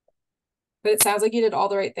 But it sounds like you did all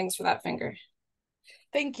the right things for that finger.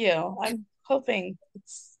 Thank you. I'm hoping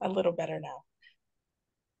it's a little better now.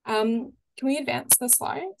 Can we advance the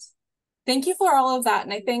slides? Thank you for all of that.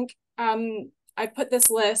 And I think I put this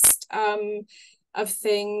list of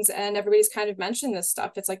things, and everybody's kind of mentioned this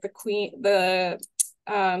stuff. It's like the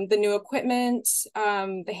new equipment,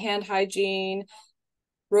 the hand hygiene,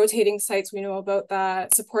 rotating sites, we know about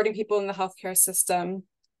that, supporting people in the healthcare system.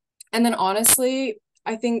 And then honestly,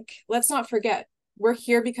 I think let's not forget, we're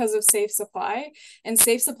here because of safe supply, and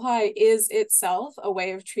safe supply is itself a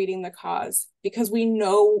way of treating the cause, because we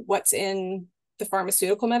know what's in the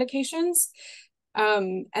pharmaceutical medications,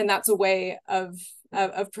 and that's a way of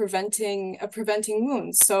preventing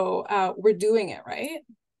wounds. So we're doing it right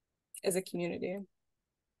as a community.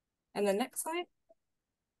 And the next slide.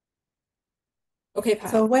 Okay,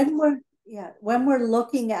 Pat. So when we're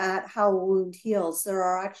looking at how a wound heals, there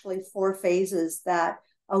are actually 4 phases that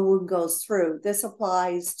a wound goes through. This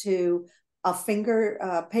applies to a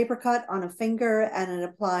finger, paper cut on a finger, and it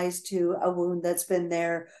applies to a wound that's been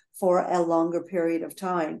there for a longer period of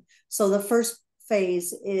time. So the first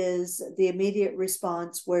phase is the immediate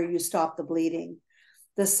response where you stop the bleeding.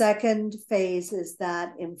 The second phase is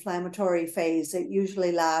that inflammatory phase. It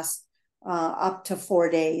usually lasts up to 4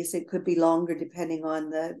 days. It could be longer depending on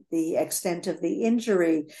the extent of the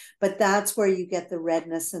injury, but that's where you get the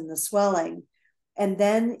redness and the swelling. And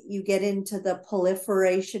then you get into the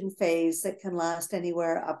proliferation phase that can last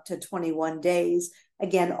anywhere up to 21 days.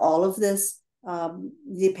 Again, all of this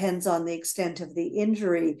depends on the extent of the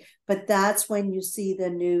injury, but that's when you see the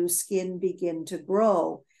new skin begin to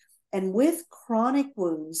grow. And with chronic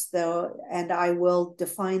wounds, though, and I will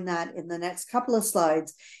define that in the next couple of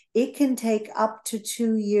slides, it can take up to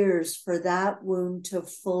 2 years for that wound to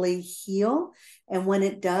fully heal. And when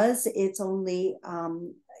it does, it's only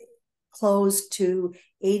close to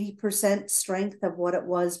 80% strength of what it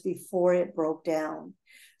was before it broke down.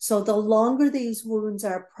 So the longer these wounds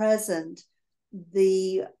are present,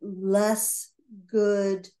 the less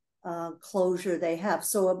good closure they have.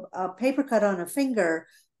 So a paper cut on a finger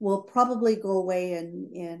will probably go away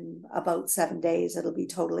in about 7 days. It'll be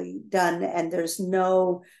totally done, and there's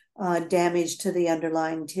no damage to the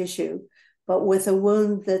underlying tissue. But with a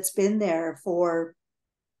wound that's been there for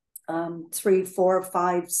 3, 4,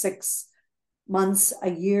 5, 6 months, a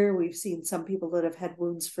year, we've seen some people that have had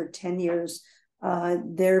wounds for 10 years.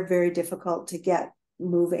 They're very difficult to get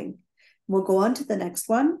moving. We'll go on to the next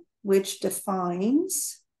one, which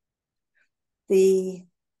defines the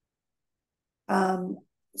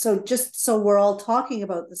so just so we're all talking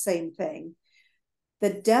about the same thing,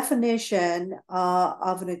 the definition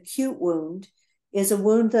of an acute wound is a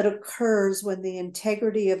wound that occurs when the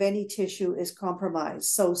integrity of any tissue is compromised.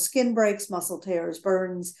 So skin breaks, muscle tears,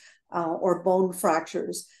 burns, or bone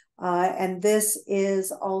fractures. And this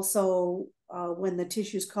is also when the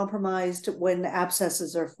tissue is compromised, when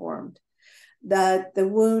abscesses are formed. The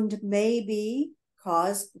wound may be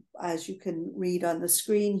caused, as you can read on the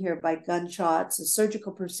screen here, by gunshots, a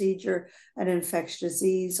surgical procedure, an infectious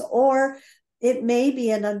disease, or it may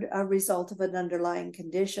be a result of an underlying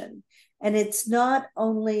condition. And it's not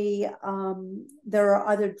only, there are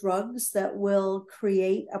other drugs that will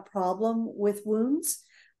create a problem with wounds.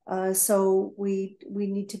 So we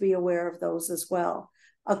need to be aware of those as well.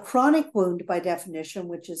 A chronic wound, by definition,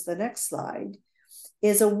 which is the next slide,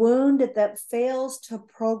 is a wound that fails to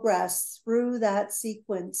progress through that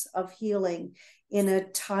sequence of healing in a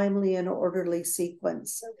timely and orderly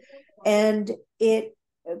sequence. And it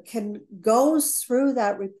goes through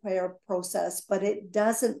that repair process, but it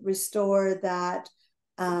doesn't restore that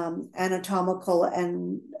anatomical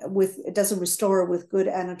and it doesn't restore with good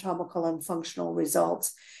anatomical and functional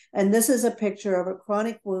results. And this is a picture of a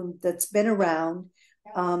chronic wound that's been around.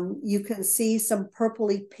 You can see some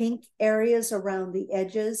purpley pink areas around the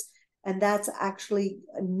edges, and that's actually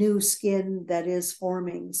a new skin that is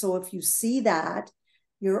forming. So if you see that,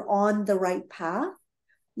 you're on the right path.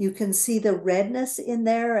 You can see the redness in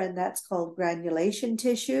there, and that's called granulation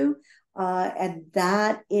tissue. And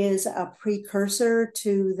that is a precursor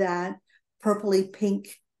to that purpley pink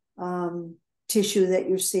tissue that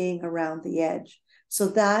you're seeing around the edge. So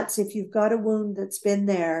that's, if you've got a wound that's been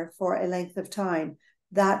there for a length of time,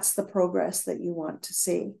 that's the progress that you want to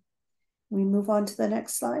see. We move on to the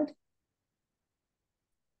next slide.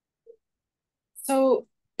 So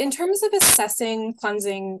in terms of assessing,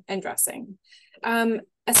 cleansing, and dressing,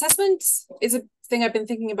 assessment is a thing I've been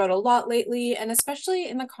thinking about a lot lately, and especially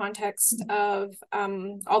in the context of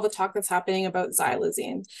all the talk that's happening about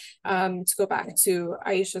xylazine, to go back to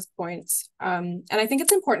Aisha's point. And I think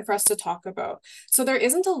it's important for us to talk about. So there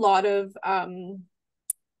isn't a lot of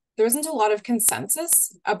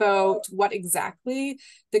consensus about what exactly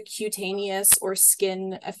the cutaneous or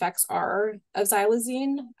skin effects are of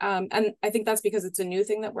xylazine. And I think that's because it's a new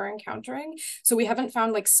thing that we're encountering. So we haven't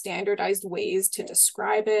found like standardized ways to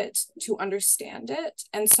describe it, to understand it.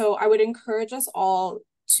 And so I would encourage us all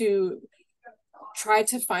to try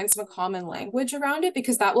to find some common language around it,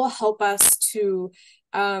 because that will help us to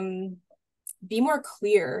be more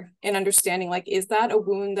clear in understanding, like, is that a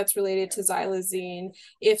wound that's related to xylazine?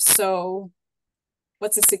 If so,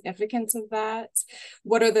 what's the significance of that?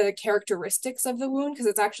 What are the characteristics of the wound? Because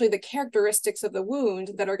it's actually the characteristics of the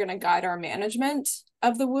wound that are going to guide our management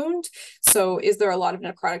of the wound. So is there a lot of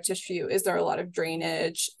necrotic tissue? Is there a lot of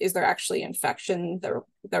drainage? Is there actually infection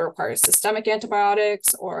that requires systemic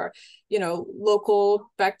antibiotics or,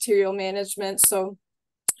 local bacterial management? So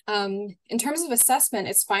in terms of assessment,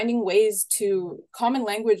 it's finding ways common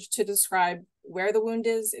language to describe where the wound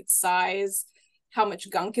is, its size, how much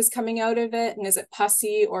gunk is coming out of it, and is it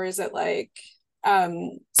pussy or is it like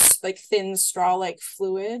thin straw-like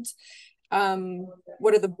fluid?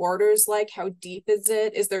 What are the borders like? How deep is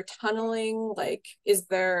it? Is there tunneling? Like, is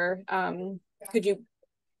there,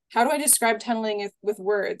 how do I describe tunneling with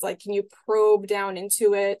words? Like, can you probe down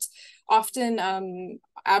into it? Often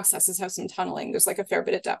abscesses have some tunneling. There's like a fair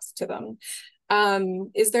bit of depth to them.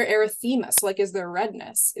 Is there erythema? So like, is there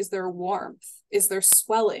redness? Is there warmth? Is there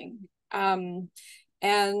swelling? And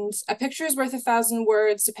a picture is worth 1,000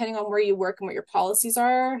 words, depending on where you work and what your policies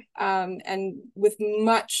are. And with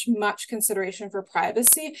much, much consideration for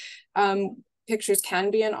privacy, pictures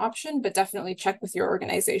can be an option, but definitely check with your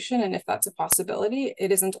organization. And if that's a possibility,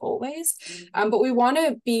 it isn't always. But we want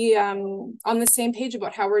to be on the same page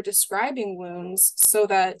about how we're describing wounds so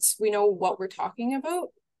that we know what we're talking about.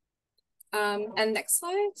 And next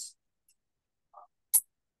slide.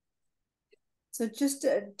 So just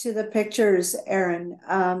to the pictures, Erin,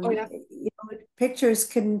 pictures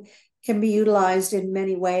can be utilized in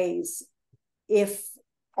many ways if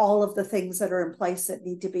all of the things that are in place that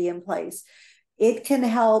need to be in place. It can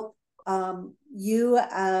help you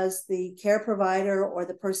as the care provider or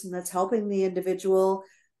the person that's helping the individual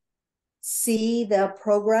see the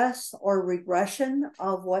progress or regression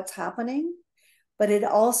of what's happening, but it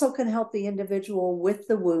also can help the individual with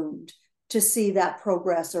the wound to see that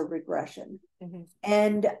progress or regression. Mm-hmm.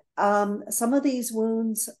 And some of these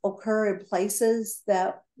wounds occur in places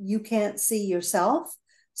that you can't see yourself.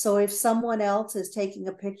 So if someone else is taking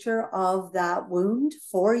a picture of that wound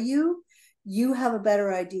for you, you have a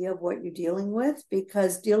better idea of what you're dealing with,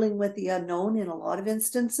 because dealing with the unknown in a lot of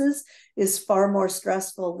instances is far more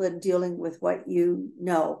stressful than dealing with what you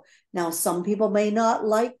know. Now, some people may not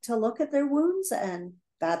like to look at their wounds, and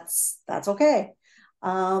that's okay.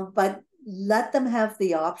 But let them have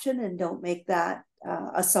the option and don't make that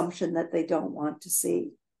assumption that they don't want to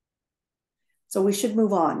see. So we should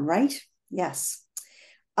move on, right? Yes.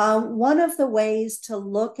 One of the ways to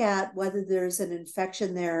look at whether there's an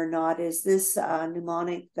infection there or not is this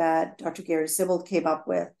mnemonic that Dr. Gary Sibbald came up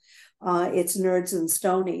with. It's nerds and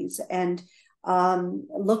stonies. And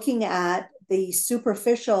looking at the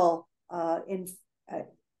superficial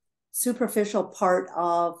superficial part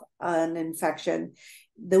of an infection,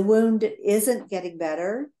 the wound isn't getting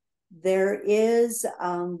better. There is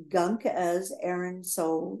gunk, as Erin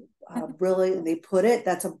so brilliantly put it.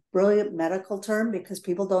 That's a brilliant medical term because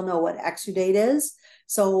people don't know what exudate is.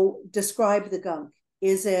 So describe the gunk.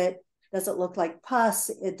 Does it look like pus?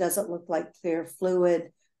 Does it look like clear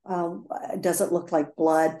fluid? Does it look like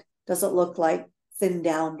blood? Does it look like thin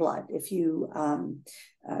down blood, if you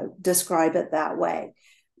describe it that way?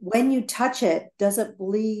 When you touch it, does it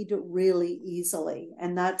bleed really easily?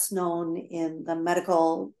 And that's known in the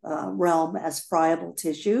medical realm as friable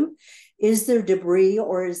tissue. Is there debris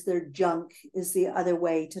or is there junk is the other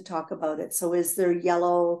way to talk about it. So is there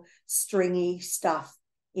yellow, stringy stuff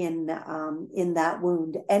in that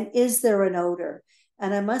wound? And is there an odor?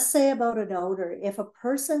 And I must say about an odor, if a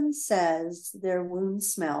person says their wound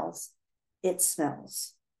smells, it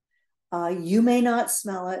smells. You may not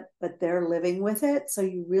smell it, but they're living with it. So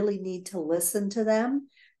you really need to listen to them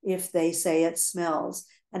if they say it smells.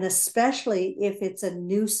 And especially if it's a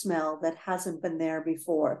new smell that hasn't been there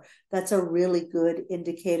before. That's a really good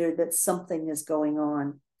indicator that something is going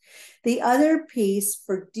on. The other piece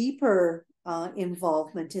for deeper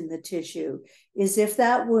involvement in the tissue is if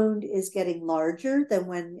that wound is getting larger than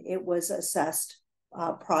when it was assessed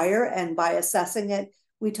prior. And by assessing it,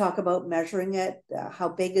 we talk about measuring it, how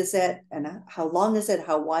big is it, and how long is it,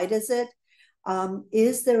 how wide is it?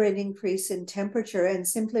 Is there an increase in temperature? And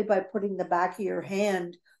simply by putting the back of your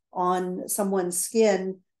hand on someone's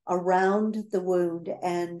skin around the wound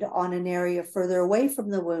and on an area further away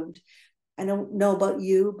from the wound. I don't know about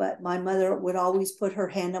you, but my mother would always put her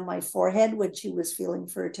hand on my forehead when she was feeling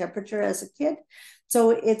for a temperature as a kid.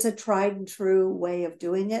 So it's a tried and true way of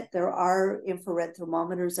doing it. There are infrared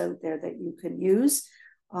thermometers out there that you can use.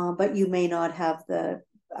 But you may not have the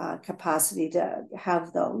capacity to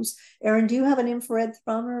have those. Erin, do you have an infrared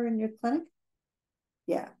thermometer in your clinic?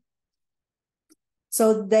 Yeah.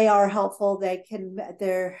 So they are helpful.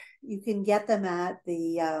 You can get them at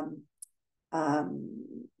the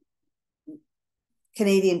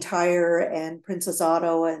Canadian Tire and Princess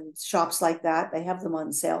Auto and shops like that. They have them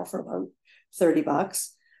on sale for about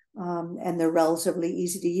 $30. And they're relatively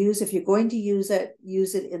easy to use. If you're going to use it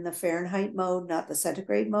in the Fahrenheit mode, not the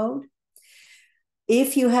centigrade mode.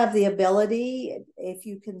 If you have the ability, if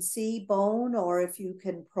you can see bone or if you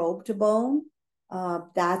can probe to bone,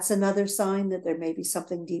 that's another sign that there may be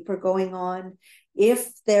something deeper going on.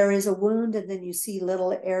 If there is a wound and then you see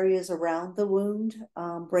little areas around the wound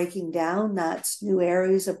breaking down, that's new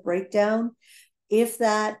areas of breakdown. If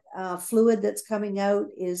that fluid that's coming out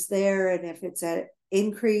is there and if it's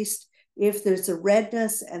increased, if there's a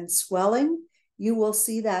redness and swelling, you will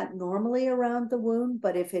see that normally around the wound.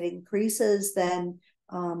 But if it increases, then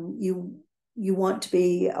you want to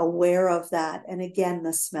be aware of that. And again,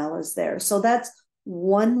 the smell is there. So that's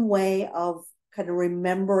one way of kind of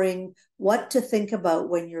remembering what to think about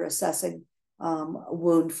when you're assessing a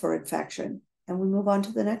wound for infection. And we move on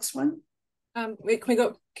to the next one. Wait, can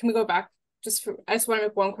we go back? I just want to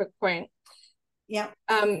make one quick point. Yeah.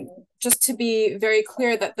 Just to be very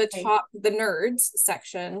clear that the nerds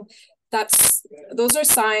section, those are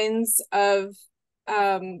signs of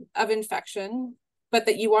infection, but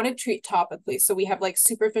that you want to treat topically. So we have like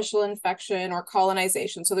superficial infection or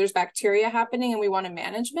colonization. So there's bacteria happening and we want to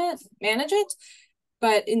manage it.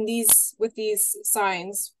 But with these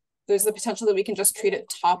signs, there's the potential that we can just treat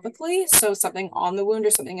it topically. So something on the wound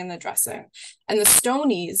or something in the dressing. And the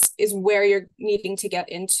stonies is where you're needing to get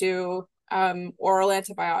into oral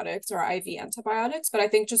antibiotics or IV antibiotics. But I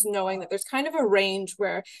think just knowing that there's kind of a range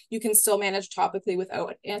where you can still manage topically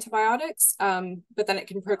without antibiotics, but then it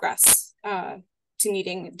can progress to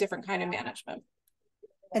needing different kind of management.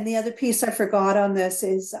 And the other piece I forgot on this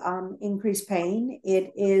is increased pain.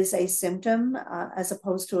 It is a symptom as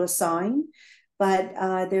opposed to a sign.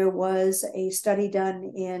 But there was a study done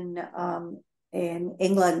in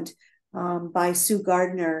England by Sue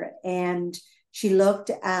Gardner, and she looked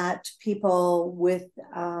at people with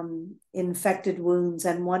infected wounds,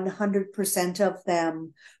 and 100% of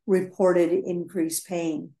them reported increased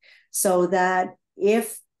pain. So that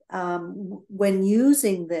if when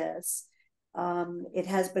using this, it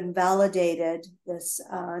has been validated, this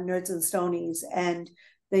nerds and stonies, and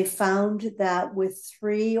they found that with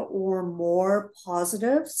 3 or more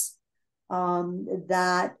positives,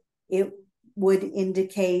 that would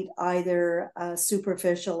indicate either a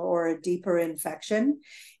superficial or a deeper infection.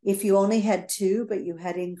 If you only had 2, but you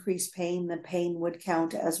had increased pain, the pain would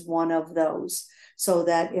count as one of those. So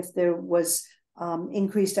that if there was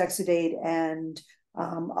increased exudate and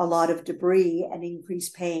a lot of debris and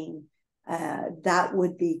increased pain, that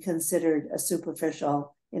would be considered a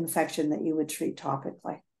superficial infection that you would treat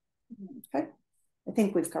topically. Okay, I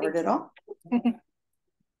think we've covered it all.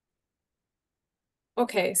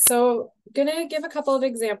 Okay, so gonna give a couple of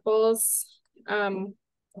examples,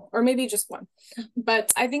 or maybe just one,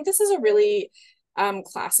 but I think this is a really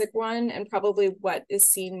classic one and probably what is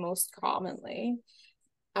seen most commonly.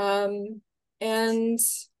 And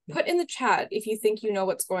put in the chat if you think you know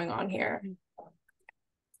what's going on here.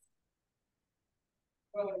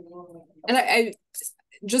 And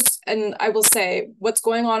I will say what's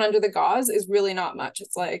going on under the gauze is really not much.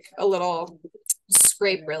 It's like a little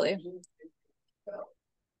scrape, really.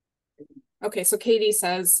 Okay, so Katie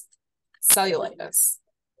says cellulitis.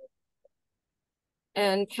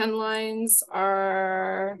 And pen lines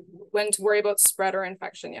are when to worry about spread or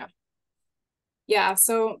infection. Yeah,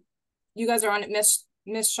 so you guys are on it,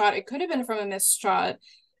 missed shot. It could have been from a missed shot.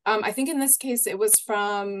 I think in this case it was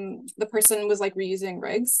from the person was like reusing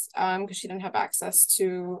rigs because she didn't have access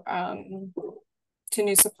to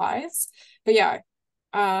new supplies. But yeah,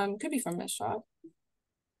 could be from missed shot.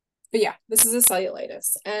 But yeah, this is a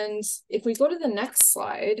cellulitis. And if we go to the next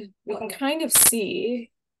slide, we can kind of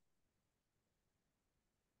see.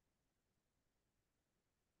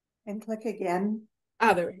 And click again.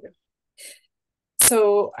 Ah, there we go.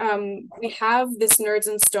 So we have this nerds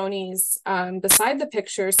and stonies beside the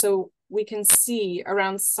picture so we can see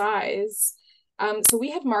around size. So we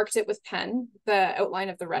had marked it with pen, the outline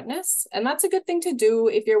of the redness. And that's a good thing to do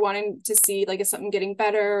if you're wanting to see, like, is something getting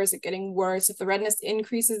better or is it getting worse? If the redness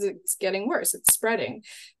increases, it's getting worse, it's spreading.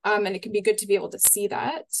 And it can be good to be able to see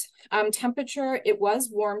that. Temperature, it was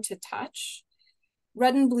warm to touch.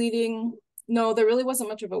 Red and bleeding, no, there really wasn't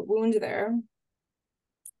much of a wound there.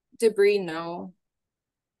 Debris, no.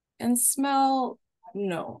 And smell,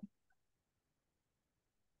 no.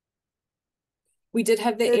 We did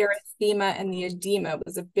have the erythema and the edema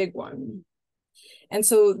was a big one. And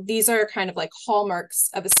so these are kind of like hallmarks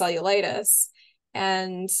of a cellulitis.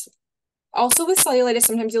 And also with cellulitis,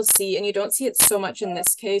 sometimes you'll see, and you don't see it so much in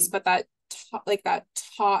this case, but that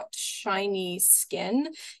taut, shiny skin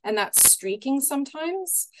and that streaking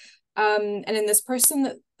sometimes. And in this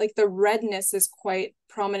person, like the redness is quite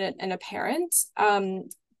prominent and apparent,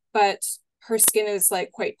 but her skin is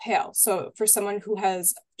like quite pale. So for someone who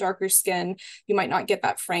has darker skin, you might not get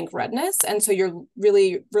that frank redness. And so you're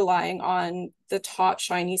really relying on the taut,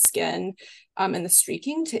 shiny skin and the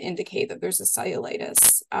streaking to indicate that there's a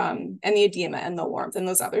cellulitis, and the edema and the warmth and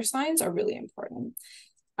those other signs are really important.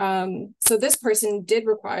 So this person did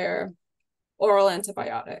require oral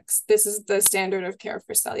antibiotics. This is the standard of care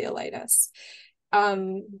for cellulitis.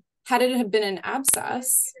 Had it have been an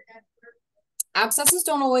abscess, abscesses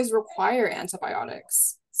don't always require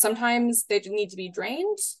antibiotics. Sometimes they need to be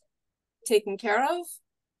drained, taken care of,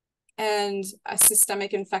 and a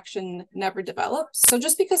systemic infection never develops. So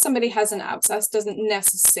just because somebody has an abscess doesn't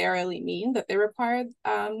necessarily mean that they require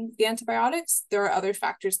the antibiotics. There are other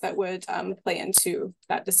factors that would play into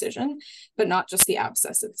that decision, but not just the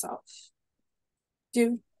abscess itself.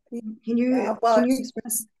 Can you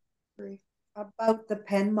express about the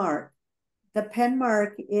pen mark? The pen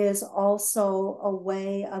mark is also a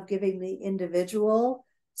way of giving the individual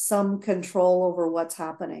some control over what's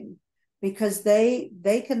happening, because they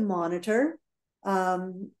can monitor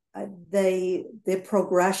the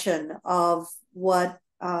progression of what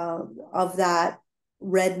of that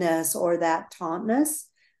redness or that tautness,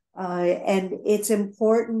 and it's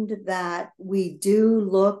important that we do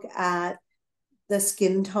look at the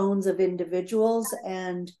skin tones of individuals,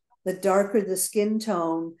 and the darker the skin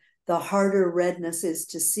tone, the harder redness is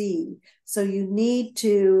to see. So you need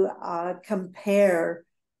to compare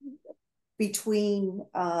between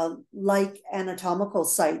like anatomical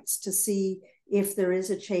sites to see if there is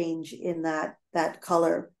a change in that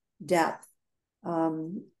color depth.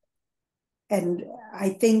 And I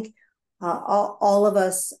think all of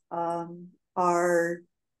us are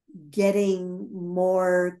getting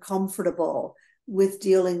more comfortable with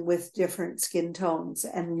dealing with different skin tones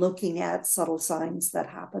and looking at subtle signs that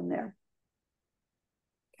happen there.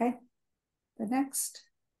 Okay, the next.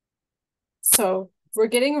 So we're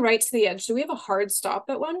getting right to the edge. Do we have a hard stop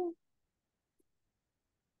at one?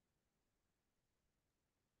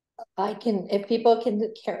 I can, if people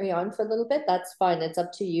can carry on for a little bit, that's fine. It's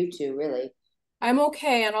up to you two, really. I'm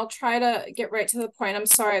okay, and I'll try to get right to the point. I'm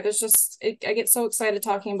sorry. I get so excited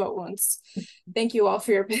talking about wounds. Thank you all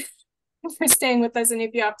for your for staying with us, and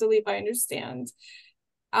if you have to leave, I understand.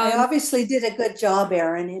 I obviously did a good job,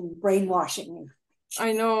 Erin, in brainwashing you.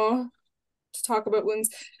 I know, to talk about wounds.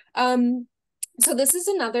 So this is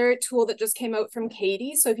another tool that just came out from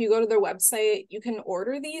Katie. So if you go to their website, you can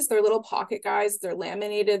order these. They're little pocket guides. They're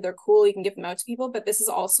laminated. They're cool. You can give them out to people. But this is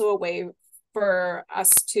also a way for us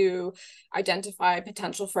to identify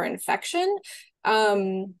potential for infection,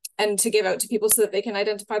 and to give out to people so that they can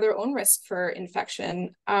identify their own risk for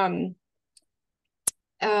infection.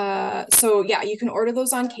 So yeah, you can order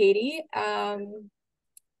those on Katie.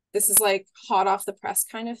 This is like hot off the press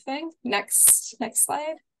kind of thing. Next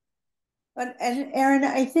slide. And Erin,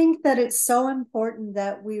 I think that it's so important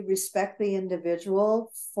that we respect the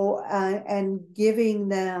individual for and giving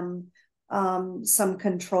them some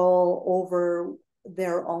control over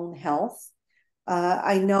their own health.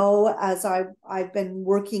 I know, as I've been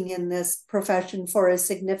working in this profession for a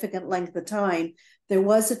significant length of time, there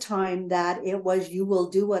was a time that it was, you will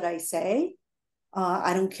do what I say.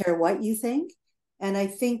 I don't care what you think. And I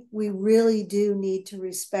think we really do need to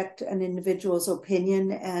respect an individual's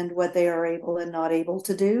opinion and what they are able and not able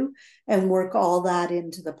to do, and work all that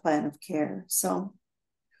into the plan of care. So,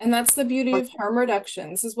 and that's the beauty of harm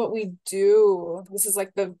reduction. This is what we do. This is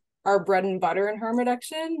like our bread and butter in harm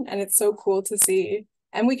reduction, and it's so cool to see.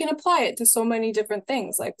 And we can apply it to so many different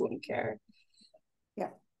things like wound care.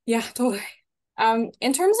 Yeah, totally.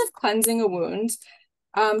 In terms of cleansing a wound,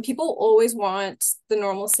 people always want the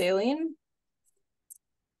normal saline.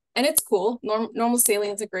 And it's cool. Normal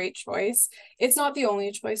saline is a great choice. It's not the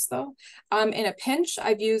only choice though. In a pinch,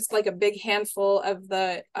 I've used like a big handful of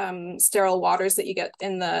the sterile waters that you get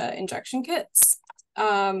in the injection kits.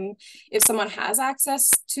 If someone has access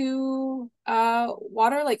to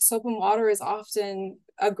water, like soap and water is often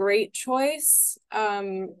a great choice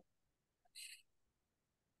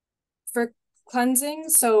for cleansing.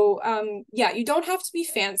 So yeah, you don't have to be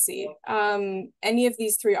fancy. Any of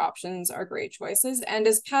these three options are great choices. And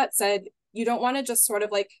as Pat said, you don't want to just sort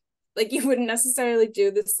of like you wouldn't necessarily do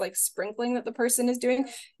this like sprinkling that the person is doing.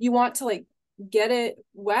 You want to like get it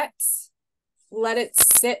wet, let it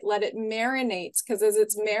sit, let it marinate, because as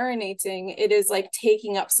it's marinating, it is like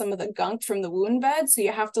taking up some of the gunk from the wound bed. So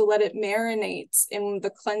you have to let it marinate in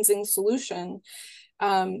the cleansing solution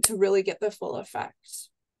to really get the full effect.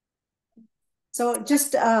 So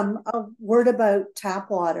just a word about tap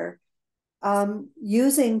water.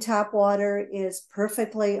 Using tap water is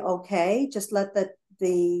perfectly okay. Just let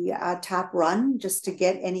the tap run just to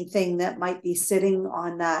get anything that might be sitting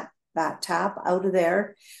on that tap out of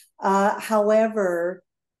there. However,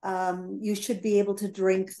 you should be able to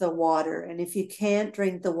drink the water. And if you can't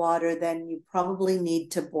drink the water, then you probably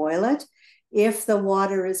need to boil it. If the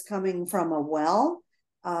water is coming from a well,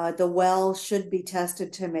 the well should be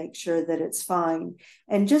tested to make sure that it's fine.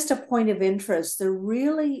 And just a point of interest, there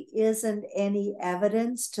really isn't any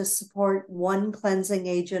evidence to support one cleansing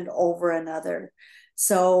agent over another.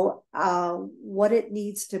 So what it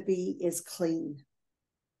needs to be is clean,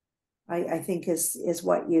 I think is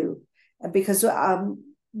what you, because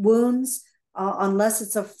wounds, unless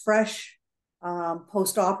it's a fresh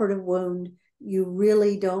post-operative wound, you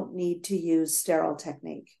really don't need to use sterile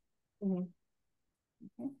technique. Mm-hmm.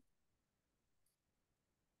 Okay.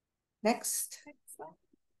 Next.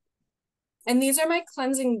 And these are my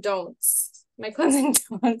cleansing don'ts.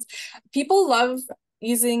 People love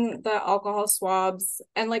using the alcohol swabs,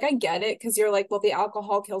 and like I get it, because you're like, well, the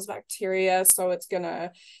alcohol kills bacteria, so it's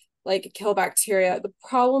gonna like kill bacteria. The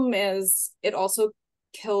problem is it also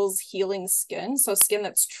kills healing skin. So skin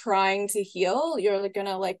that's trying to heal, you're like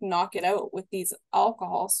gonna like knock it out with these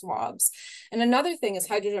alcohol swabs. And another thing is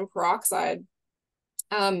hydrogen peroxide.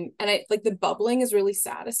 And I like the bubbling is really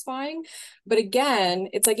satisfying, but again,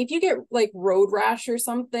 it's like if you get like road rash or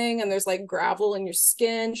something and there's like gravel in your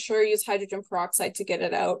skin, sure, use hydrogen peroxide to get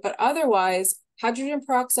it out, but otherwise hydrogen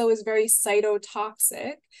peroxide is very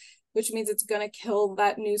cytotoxic, which means it's going to kill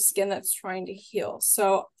that new skin that's trying to heal.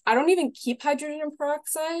 So I don't even keep hydrogen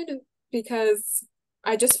peroxide because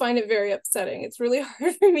I just find it very upsetting. It's really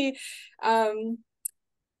hard for me.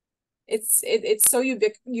 It's so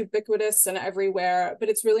ubiquitous and everywhere, but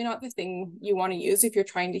it's really not the thing you want to use if you're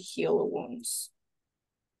trying to heal a wound.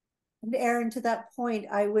 And Erin, to that point,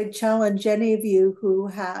 I would challenge any of you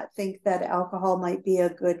who think that alcohol might be a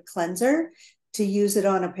good cleanser to use it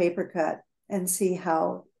on a paper cut and see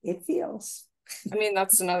how it feels. I mean,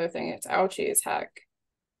 that's another thing. It's ouchy as heck.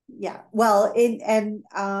 Yeah, well,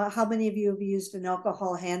 how many of you have used an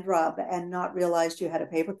alcohol hand rub and not realized you had a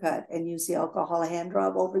paper cut and used the alcohol hand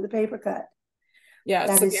rub over the paper cut? Yeah,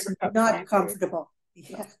 that it's is paper cup not fine. comfortable.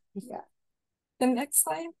 Yeah, yeah. The next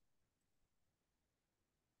slide.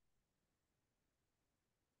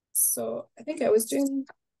 So I think I was doing,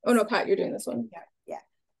 oh no, Pat, you're doing this one. Yeah, yeah.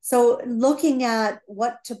 So looking at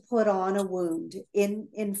what to put on a wound,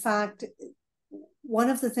 in fact, one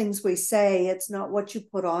of the things we say, it's not what you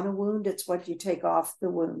put on a wound, it's what you take off the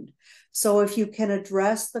wound. So if you can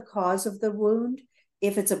address the cause of the wound,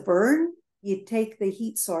 if it's a burn, you take the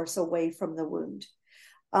heat source away from the wound.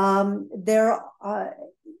 So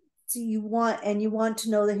you want to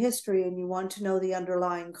know the history, and you want to know the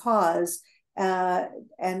underlying cause,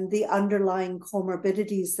 and the underlying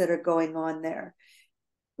comorbidities that are going on there.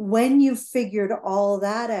 When you've figured all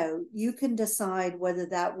that out, you can decide whether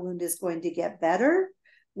that wound is going to get better,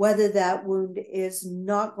 whether that wound is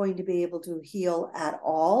not going to be able to heal at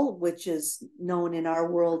all, which is known in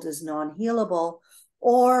our world as non-healable,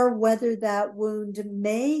 or whether that wound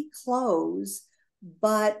may close,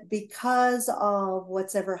 but because of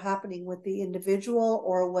what's ever happening with the individual,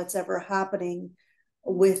 or what's ever happening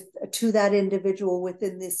to that individual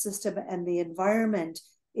within the system and the environment,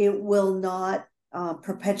 it will not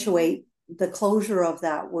perpetuate the closure of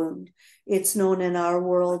that wound. It's known in our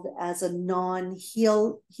world as a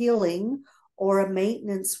non-healing or a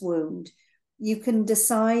maintenance wound. You can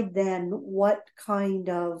decide then what kind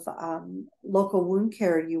of local wound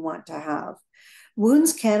care you want to have.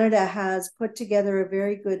 Wounds Canada has put together a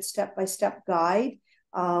very good step-by-step guide,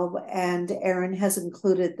 and Erin has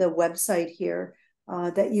included the website here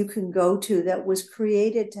that you can go to, that was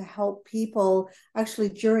created to help people actually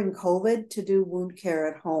during COVID to do wound care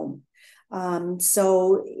at home.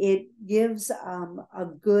 So it gives a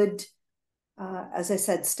good, as I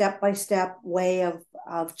said, step-by-step way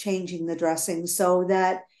of changing the dressing, so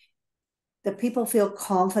that the people feel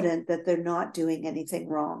confident that they're not doing anything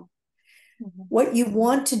wrong. Mm-hmm. What you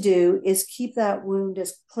want to do is keep that wound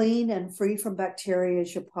as clean and free from bacteria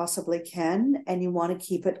as you possibly can, and you want to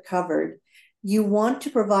keep it covered. You want to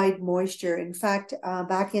provide moisture. In fact,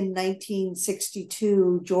 back in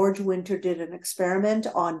 1962, George Winter did an experiment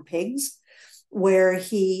on pigs, where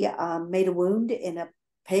he made a wound in a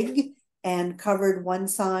pig and covered one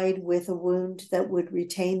side with a wound that would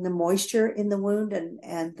retain the moisture in the wound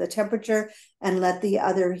and the temperature, and let the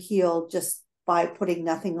other heal just by putting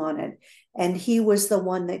nothing on it. And he was the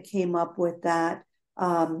one that came up with that,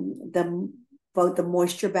 both the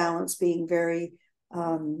moisture balance being very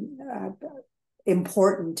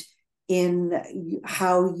important in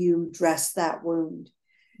how you dress that wound.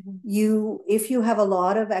 Mm-hmm. If you have a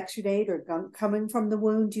lot of exudate or gunk coming from the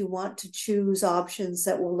wound, you want to choose options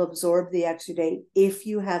that will absorb the exudate if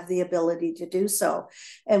you have the ability to do so.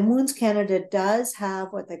 And Wounds Canada does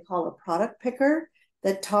have what they call a product picker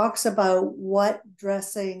that talks about what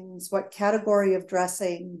dressings, what category of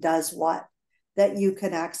dressing does what, that you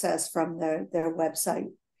can access from their website.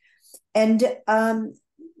 And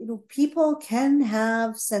people can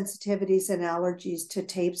have sensitivities and allergies to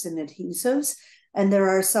tapes and adhesives, and there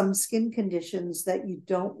are some skin conditions that you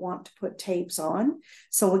don't want to put tapes on.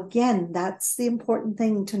 So again, that's the important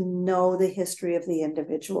thing, to know the history of the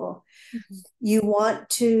individual. Mm-hmm. You want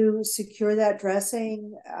to secure that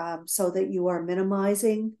dressing so that you are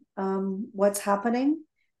minimizing what's happening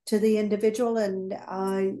to the individual. And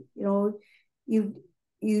you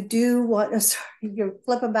do what, sorry, you're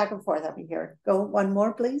flipping back and forth. Let me hear. Go one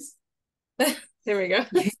more, please. There we go.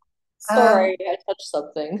 Sorry, I touched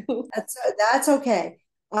something. That's okay.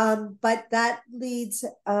 But that leads,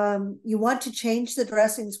 you want to change the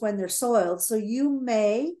dressings when they're soiled. So you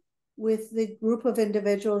may, with the group of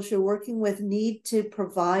individuals you're working with, need to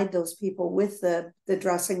provide those people with the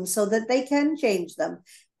dressings so that they can change them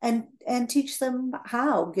and teach them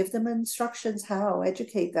how, give them instructions how,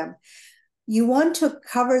 educate them. You want to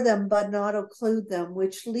cover them but not occlude them,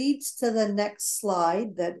 which leads to the next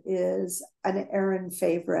slide that is an Erin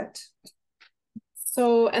favorite.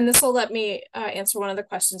 So, and this will let me answer one of the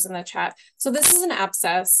questions in the chat. So this is an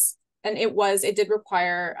abscess, and it did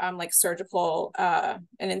require like surgical an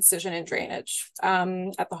incision and drainage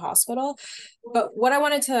at the hospital. But what I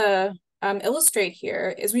wanted to illustrate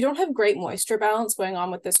here is we don't have great moisture balance going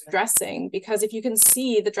on with this dressing, because if you can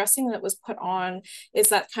see, the dressing that was put on is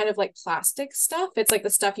that kind of like plastic stuff. It's like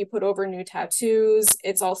the stuff you put over new tattoos.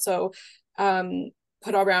 It's also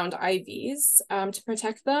put around IVs to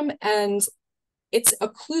protect them, and it's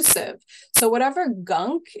occlusive. So whatever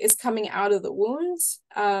gunk is coming out of the wounds,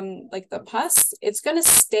 like the pus, it's going to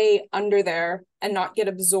stay under there and not get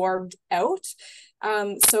absorbed out.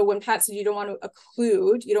 So when Pat said you don't want to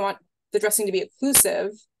occlude, you don't want the dressing to be occlusive,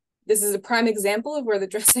 this is a prime example of where the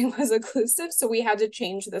dressing was occlusive. So we had to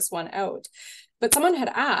change this one out. But someone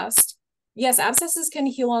had asked, Yes, abscesses can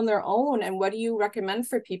heal on their own. And what do you recommend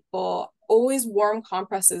for people? Always warm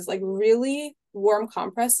compresses, like really warm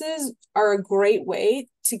compresses are a great way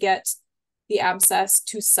to get the abscess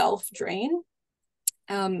to self-drain.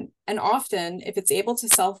 And often, if it's able to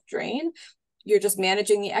self-drain, you're just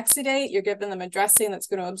managing the exudate, you're giving them a dressing that's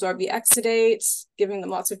going to absorb the exudate, giving them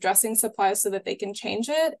lots of dressing supplies so that they can change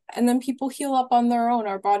it. And then people heal up on their own.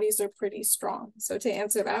 Our bodies are pretty strong. So to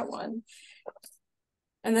answer that one.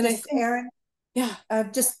 And then just, I think, Erin, yeah,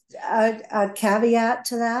 just a caveat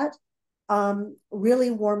to that.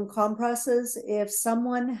 Really warm compresses, if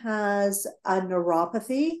someone has a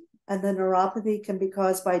neuropathy, and the neuropathy can be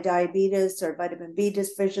caused by diabetes or vitamin B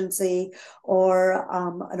deficiency, or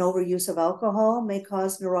an overuse of alcohol may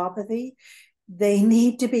cause neuropathy, they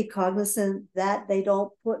need to be cognizant that they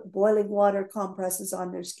don't put boiling water compresses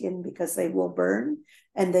on their skin because they will burn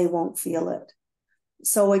and they won't feel it.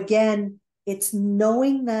 So again, it's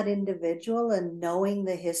knowing that individual and knowing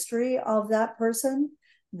the history of that person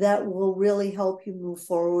that will really help you move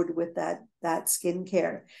forward with that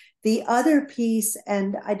skincare. The other piece,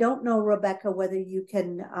 and I don't know, Rebecca, whether you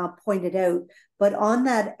can point it out, but on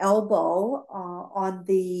that elbow, on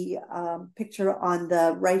the picture on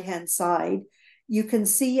the right-hand side, you can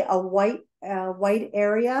see a white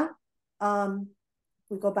area.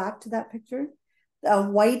 We go back to that picture. A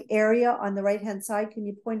white area on the right-hand side. Can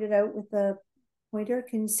you point it out with the pointer?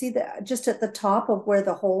 Can you see that just at the top of where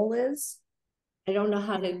the hole is? I don't know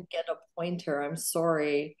how to get a pointer. I'm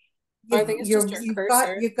sorry. I think it's just your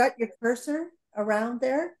cursor. You've got your cursor around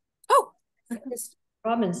there. Oh,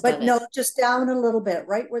 but no, just down a little bit,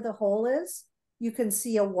 right where the hole is. You can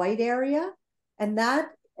see a white area, and that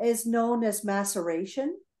is known as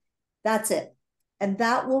maceration. That's it. And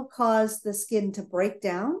that will cause the skin to break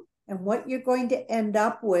down. And what you're going to end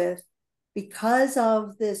up with, because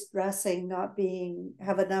of this dressing not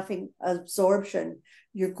have enough absorption,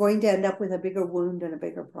 you're going to end up with a bigger wound and a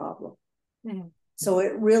bigger problem. Mm-hmm. So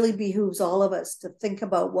it really behooves all of us to think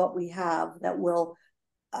about what we have that will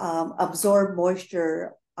absorb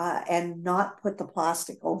moisture and not put the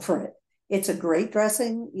plastic over it. It's a great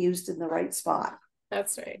dressing used in the right spot.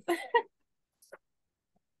 That's right.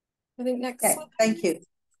 I think next. Okay, thank you.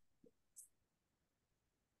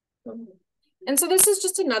 And so this is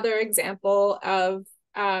just another example of,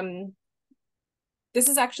 this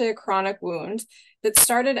is actually a chronic wound that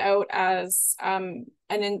started out as,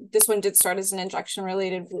 this one did start as an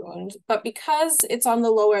injection-related wound, but because it's on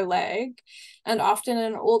the lower leg, and often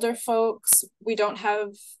in older folks, we don't have,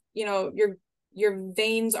 your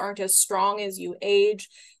veins aren't as strong as you age,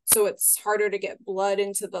 so it's harder to get blood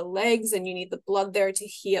into the legs, and you need the blood there to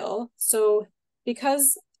heal. So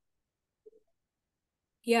because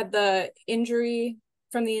he had the injury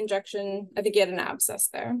from the injection, I think he had an abscess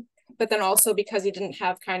there. But then also because he didn't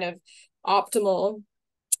have kind of optimal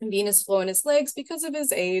venous flow in his legs because of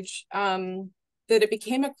his age, that it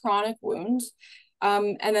became a chronic wound.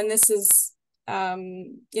 And then this is,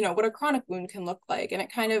 what a chronic wound can look like. And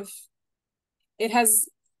it has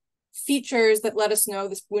features that let us know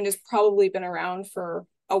this wound has probably been around for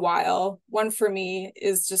a while. One for me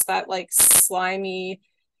is just that like slimy,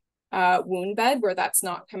 wound bed where that's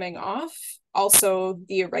not coming off. Also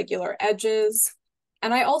the irregular edges.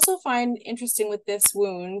 And I also find interesting with this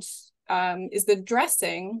wound is the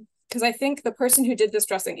dressing, because I think the person who did this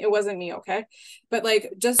dressing, it wasn't me, okay? But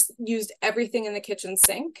like just used everything in the kitchen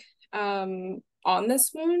sink on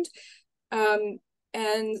this wound.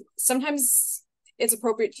 And sometimes it's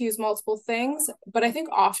appropriate to use multiple things, but I think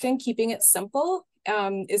often keeping it simple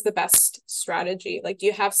is the best strategy. Like, do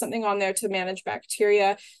you have something on there to manage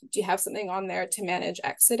bacteria? Do you have something on there to manage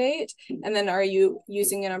exudate? And then are you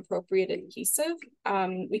using an appropriate adhesive?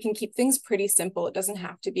 We can keep things pretty simple. It doesn't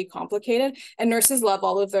have to be complicated. And nurses love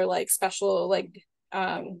all of their like special, like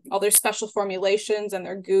all their special formulations and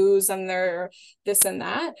their goos and their this and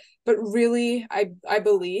that. But really, I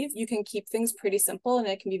believe you can keep things pretty simple and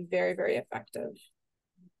it can be very, very effective.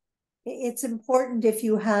 It's important, if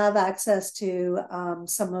you have access to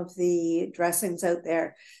some of the dressings out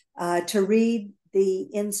there, to read the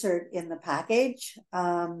insert in the package.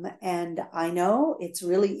 And I know it's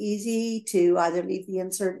really easy to either leave the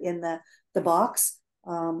insert in the box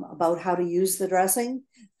about how to use the dressing,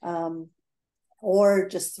 or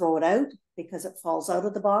just throw it out because it falls out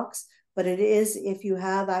of the box. But it is, if you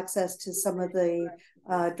have access to some of the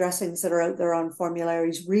dressings that are out there on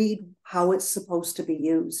formularies, read how it's supposed to be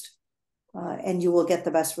used. And you will get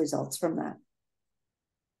the best results from that.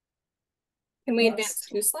 Can we advance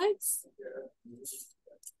 2 slides?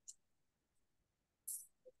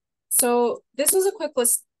 So this was a quick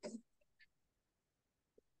list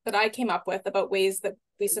that I came up with about ways that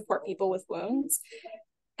we support people with wounds.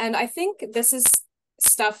 And I think this is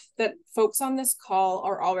stuff that folks on this call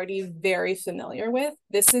are already very familiar with.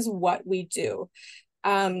 This is what we do.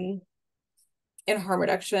 In harm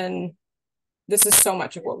reduction, this is so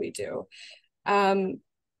much of what we do.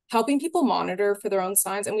 Helping people monitor for their own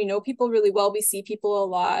signs. And we know people really well. We see people a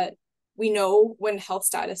lot. We know when health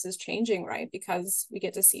status is changing, right? Because we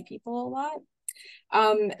get to see people a lot.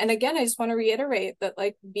 And again, I just want to reiterate that,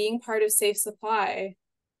 like, being part of Safe Supply,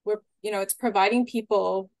 it's providing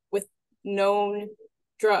people with known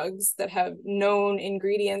drugs that have known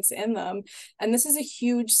ingredients in them. And this is a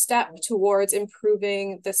huge step towards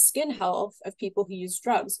improving the skin health of people who use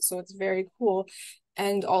drugs. So it's very cool.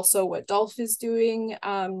 And also what Dolph is doing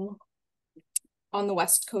on the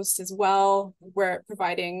West Coast as well, where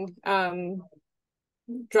providing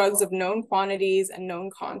drugs of known quantities and known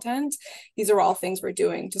content. These are all things we're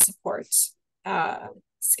doing to support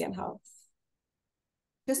skin health.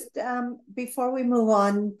 Just before we move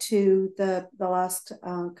on to the last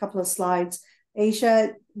couple of slides,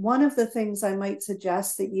 Aisha, one of the things I might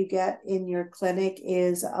suggest that you get in your clinic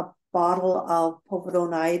is a bottle of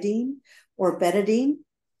povidone iodine or betadine.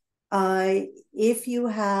 If you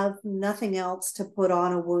have nothing else to put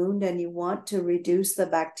on a wound and you want to reduce the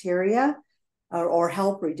bacteria or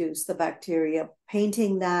help reduce the bacteria,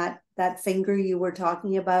 painting that finger you were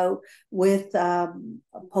talking about with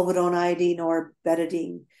povidone iodine or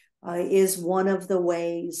betadine is one of the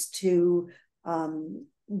ways to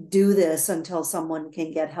do this until someone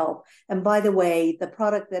can get help. And by the way, the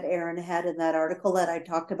product that Erin had in that article that I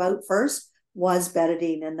talked about first was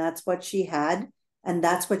betadine, and that's what she had, and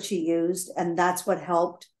that's what she used, and that's what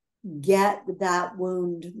helped get that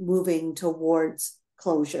wound moving towards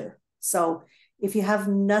closure. So if you have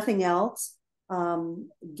nothing else,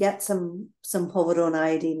 get some povidone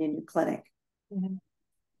iodine in your clinic. Mm-hmm.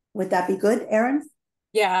 Would that be good, Erin?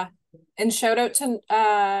 Yeah. And shout out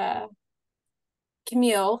to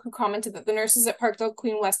Camille, who commented that the nurses at Parkdale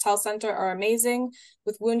Queen West Health Center are amazing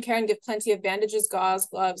with wound care and give plenty of bandages, gauze,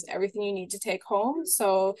 gloves, everything you need to take home.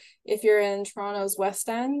 So if you're in Toronto's West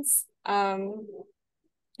Ends,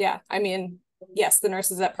 yeah, I mean, yes, the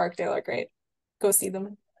nurses at Parkdale are great. Go see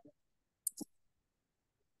them.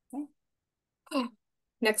 Okay.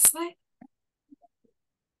 Next slide.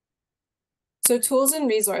 So tools and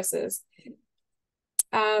resources.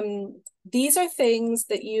 These are things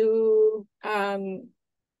that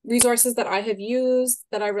resources that I have used,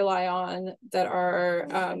 that I rely on, that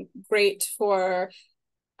are great for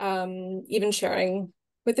even sharing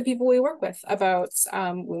with the people we work with about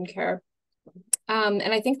wound care.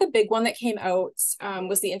 And I think the big one that came out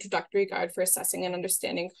was the introductory guide for assessing and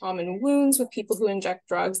understanding common wounds with people who inject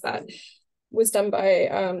drugs. That was done by,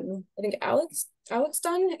 I think, Alex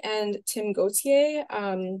Dunn and Tim Gauthier.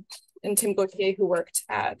 And Tim Gauthier, who worked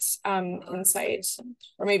at Insight,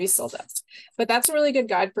 or maybe still does. But that's a really good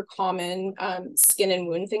guide for common skin and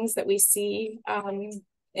wound things that we see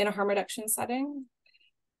in a harm reduction setting.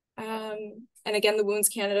 And again, the Wounds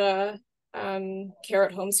Canada Care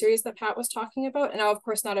at Home series that Pat was talking about. And now, of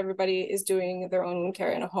course, not everybody is doing their own wound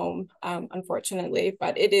care in a home, unfortunately,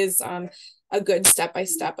 but it is a good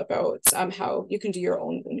step-by-step about how you can do your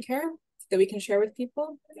own wound care that we can share with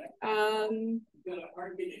people.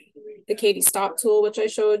 The Katie Stop tool, which I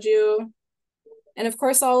showed you. And of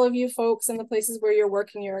course, all of you folks in the places where you're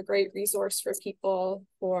working, you're a great resource for people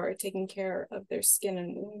for taking care of their skin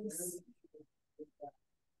and wounds.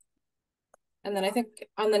 And then I think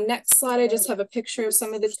on the next slide, I just have a picture of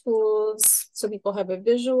some of the tools so people have a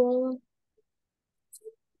visual.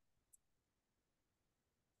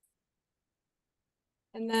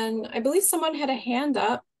 And then I believe someone had a hand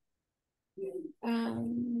up.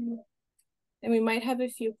 And we might have a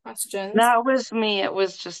few questions. That was me. It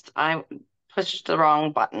was just, I pushed the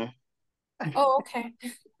wrong button. Oh, okay.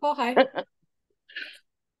 Well, hi.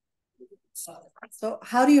 So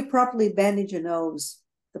how do you properly bandage a nose?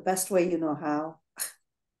 The best way you know how.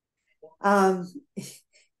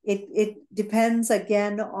 It depends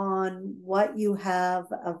again on what you have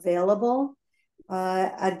available.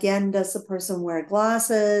 Again, does the person wear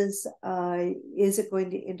glasses? Is it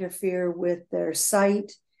going to interfere with their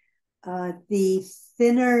sight? The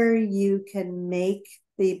thinner you can make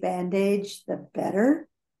the bandage, the better.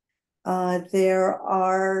 There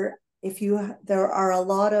are a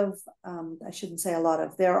lot of, I shouldn't say a lot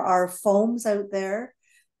of, there are foams out there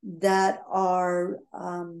that are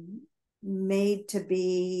made to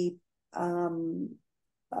be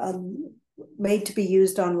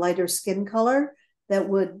used on lighter skin color that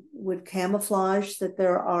would camouflage that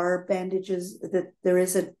there are bandages, that there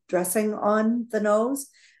is a dressing on the nose.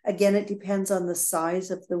 Again, it depends on the size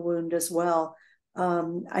of the wound as well.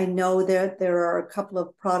 I know that there are a couple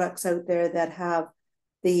of products out there that have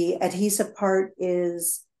the adhesive part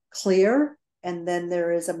is clear, and then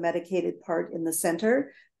there is a medicated part in the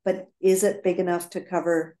center, but is it big enough to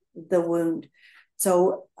cover the wound?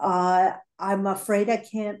 So I'm afraid I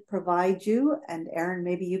can't provide you, and Erin,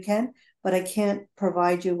 maybe you can, but I can't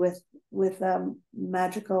provide you with a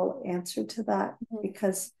magical answer to that,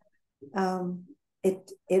 because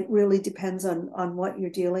it really depends on what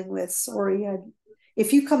you're dealing with. Sorry,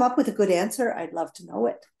 if you come up with a good answer, I'd love to know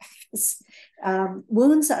it.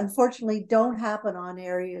 Wounds, unfortunately, don't happen on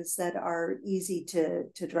areas that are easy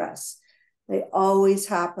to dress. They always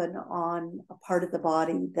happen on a part of the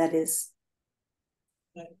body that is,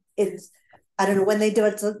 I don't know, when they do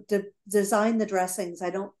it to design the dressings,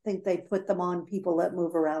 I don't think they put them on people that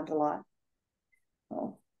move around a lot.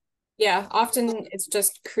 So. Yeah, often it's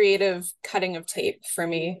just creative cutting of tape for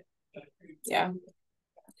me. Yeah.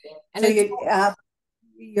 And so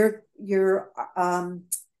your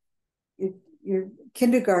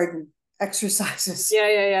kindergarten exercises.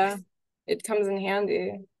 Yeah. It comes in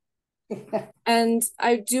handy. And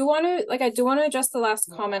I do want to address the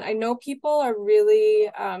last comment. I know people are really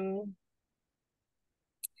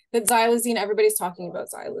that xylazine, everybody's talking about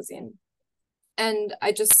xylazine. And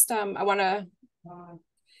I just I want to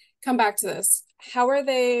come back to this. How are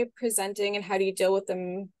they presenting, and how do you deal with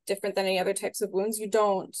them different than any other types of wounds? You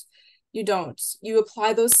don't. You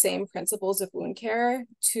apply those same principles of wound care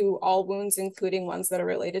to all wounds, including ones that are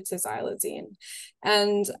related to xylazine.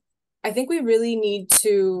 And I think we really need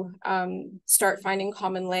to start finding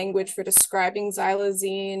common language for describing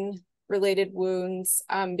xylazine related wounds,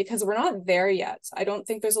 because we're not there yet. I don't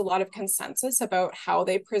think there's a lot of consensus about how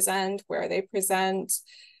they present, where they present.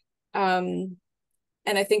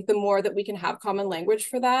 And I think the more that we can have common language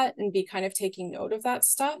for that and be kind of taking note of that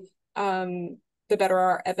stuff, the better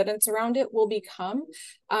our evidence around it will become.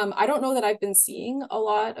 I don't know that I've been seeing a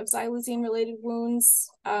lot of xylazine related wounds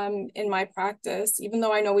in my practice, even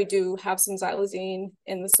though I know we do have some xylazine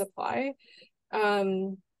in the supply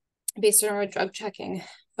based on our drug checking.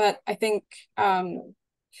 But I think,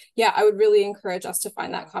 yeah, I would really encourage us to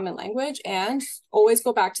find that common language and always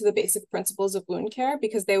go back to the basic principles of wound care,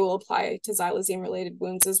 because they will apply to xylazine related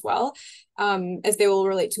wounds as well, as they will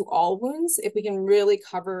relate to all wounds. If we can really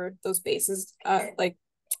cover those bases, like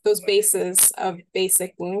those bases of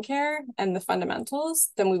basic wound care and the fundamentals,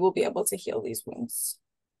 then we will be able to heal these wounds.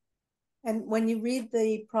 And when you read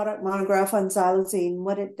the product monograph on xylazine,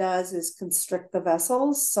 what it does is constrict the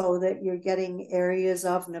vessels so that you're getting areas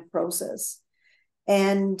of necrosis.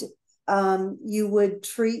 And you would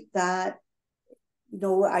treat that, you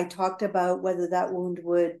know, I talked about whether that wound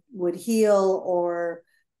would heal, or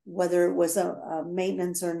whether it was a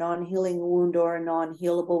maintenance or non-healing wound or a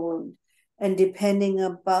non-healable wound. And depending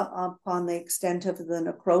upon the extent of the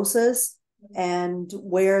necrosis and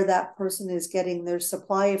where that person is getting their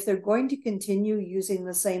supply, if they're going to continue using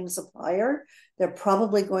the same supplier, they're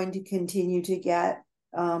probably going to continue to get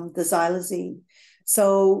the xylazine.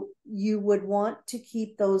 So you would want to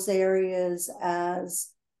keep those areas as,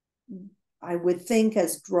 I would think,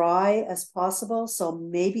 as dry as possible. So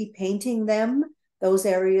maybe painting those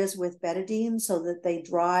areas with betadine so that they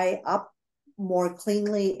dry up more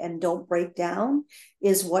cleanly and don't break down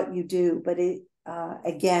is what you do. But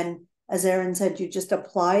again, as Erin said, you just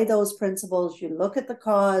apply those principles. You look at the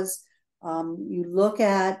cause, you look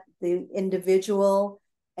at the individual,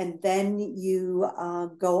 and then you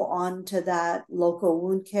go on to that local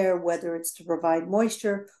wound care, whether it's to provide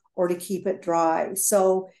moisture or to keep it dry.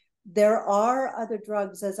 So there are other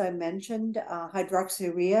drugs, as I mentioned.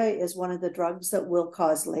 Hydroxyurea is one of the drugs that will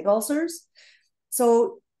cause leg ulcers.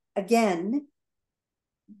 So again,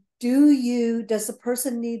 does the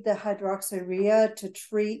person need the hydroxyurea to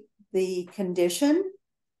treat the condition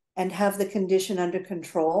and have the condition under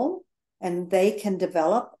control, and they can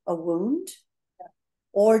develop a wound?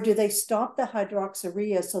 Or do they stop the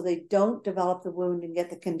hydroxyurea so they don't develop the wound and get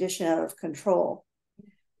the condition out of control?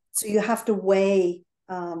 So you have to weigh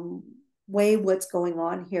what's going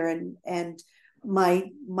on here. And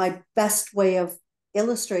my best way of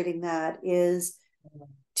illustrating that is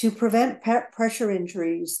to prevent pressure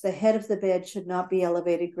injuries, the head of the bed should not be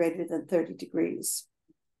elevated greater than 30 degrees.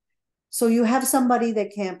 So you have somebody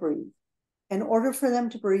that can't breathe. In order for them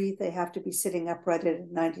to breathe, they have to be sitting upright at a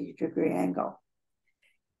 90-degree angle.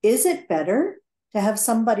 Is it better to have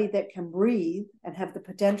somebody that can breathe and have the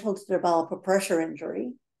potential to develop a pressure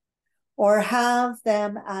injury, or have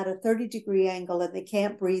them at a 30-degree angle and they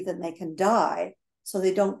can't breathe and they can die so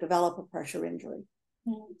they don't develop a pressure injury?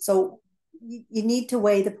 Mm-hmm. So you need to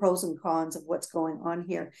weigh the pros and cons of what's going on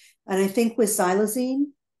here. And I think with xylazine,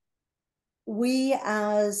 we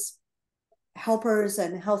as helpers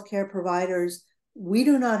and healthcare providers, we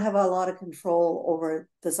do not have a lot of control over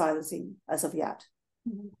the xylazine as of yet.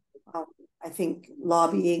 I think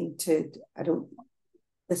lobbying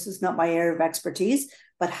this is not my area of expertise,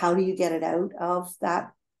 but how do you get it out of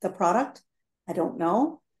the product? I don't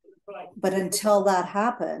know. But until that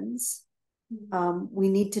happens, we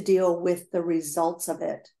need to deal with the results of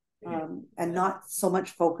it, and not so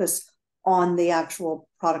much focus on the actual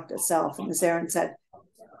product itself. And as Erin said,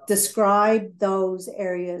 describe those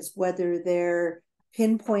areas, whether they're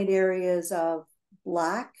pinpoint areas of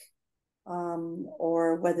black,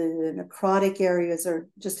 or whether they're necrotic areas, or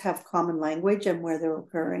just have common language and where they're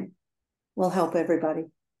occurring, will help everybody.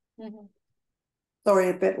 Sorry,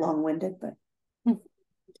 a bit long-winded, but.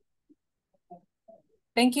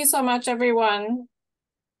 Thank you so much, everyone,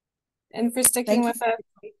 and for sticking with us.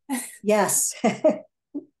 Yes.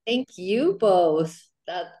 Thank you both.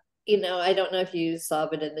 That, I don't know if you saw,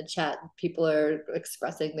 but in the chat, people are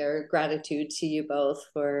expressing their gratitude to you both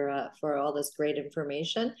for all this great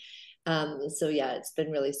information. So yeah, it's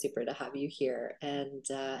been really super to have you here, and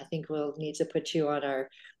I think we'll need to put you on our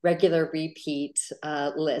regular repeat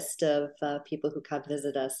list of people who come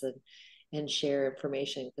visit us and share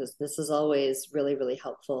information, because this is always really, really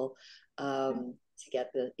helpful to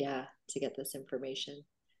get this information.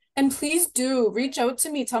 And please do reach out to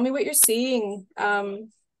me. Tell me what you're seeing. Yeah,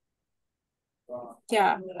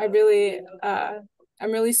 I'm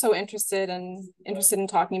really so interested in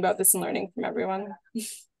talking about this and learning from everyone.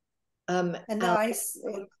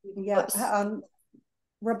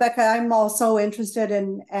 Rebecca, I'm also interested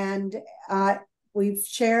and we've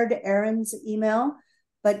shared Erin's email,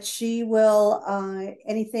 but she will,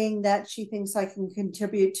 anything that she thinks I can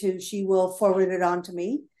contribute to, she will forward it on to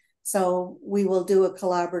me. So we will do a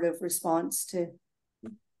collaborative response to.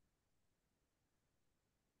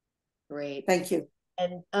 Great. Thank you.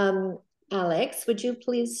 And Alex, would you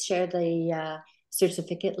please share the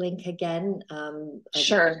certificate link again?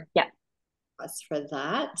 Sure. Yeah. For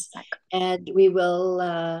that, and we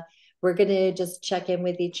will. We're going to just check in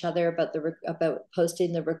with each other about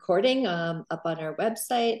posting the recording up on our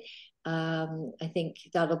website. I think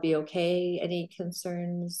that'll be okay. Any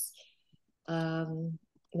concerns? No,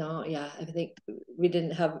 yeah, I think we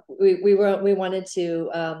didn't have. We wanted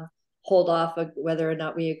to hold off of whether or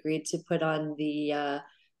not we agreed to put on the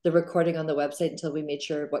recording on the website until we made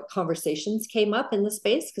sure what conversations came up in the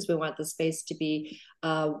space, because we want the space to be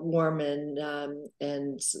warm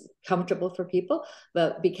and comfortable for people.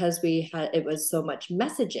 But because it was so much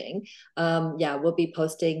messaging, yeah, we'll be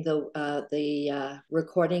posting the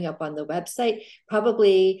recording up on the website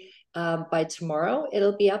probably by tomorrow.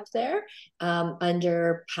 It'll be up there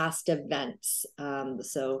under past events.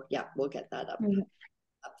 So yeah, we'll get that up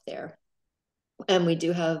there. And we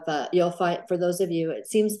do have, you'll find, for those of you, it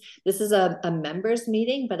seems this is a members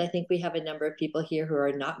meeting, but I think we have a number of people here who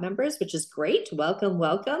are not members, which is great. Welcome,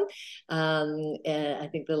 welcome. And I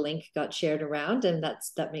think the link got shared around, and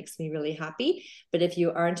that makes me really happy. But if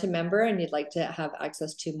you aren't a member and you'd like to have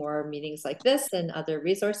access to more meetings like this and other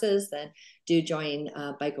resources, then do join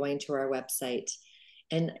by going to our website.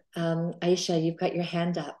 And Aisha, you've got your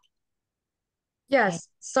hand up. Yes, okay.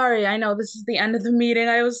 Sorry, I know this is the end of the meeting.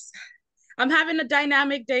 I'm having a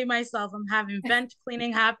dynamic day myself. I'm having vent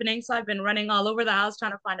cleaning happening, so I've been running all over the house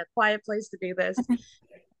trying to find a quiet place to do this.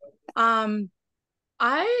 I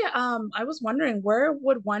was wondering, where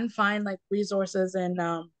would one find like resources in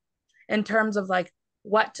terms of like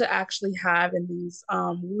what to actually have in these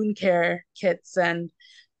wound care kits? And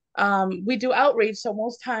we do outreach, so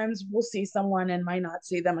most times we'll see someone and might not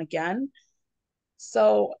see them again.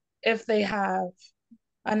 So if they have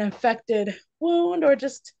an infected wound or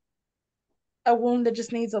just a wound that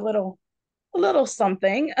just needs a little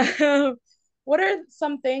something, what are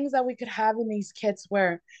some things that we could have in these kits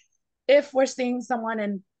where if we're seeing someone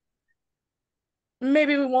and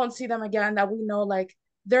maybe we won't see them again, that we know like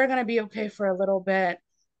they're gonna be okay for a little bit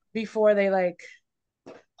before they like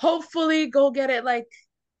hopefully go get it like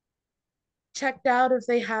checked out if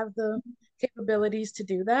they have the capabilities to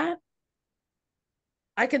do that?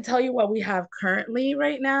 I can tell you what we have currently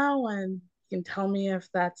right now, and you can tell me if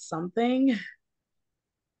that's something.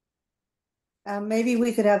 Maybe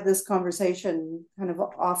we could have this conversation kind of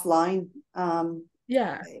offline.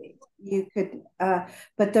 Yeah. You could,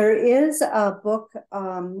 but there is a book,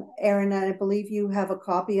 Erin, and I believe you have a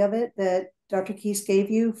copy of it that Dr. Keese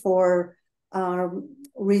gave you for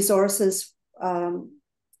resources. The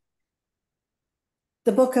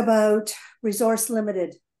book about resource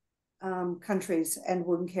limited countries and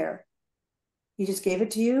wound care. He just gave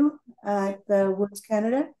it to you at the Wounds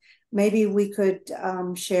Canada. Maybe we could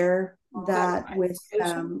share that with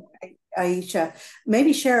Aisha.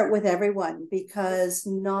 Maybe share it with everyone, because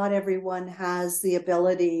not everyone has the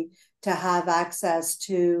ability to have access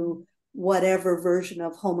to whatever version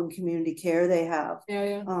of home and community care they have.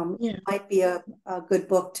 It might be a good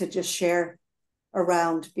book to just share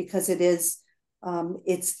around, because it is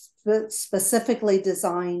it's specifically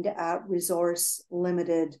designed at resource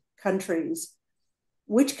limited countries,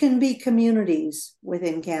 which can be communities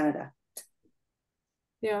within Canada.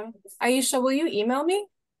 Yeah. Aisha, will you email me?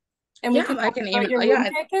 And yeah, I can email. Yeah,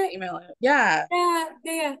 I can email it. Yeah.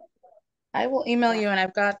 Yeah. I will email you, and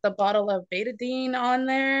I've got the bottle of betadine on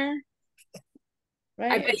there.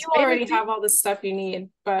 Right. I bet you already have all the stuff you need,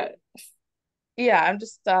 but yeah, I'm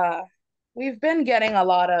just we've been getting a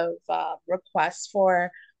lot of requests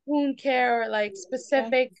for wound care, or like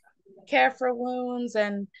specific care for wounds,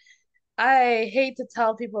 and I hate to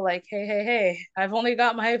tell people like, hey, I've only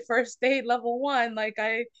got my first aid level 1. Like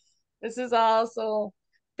this is also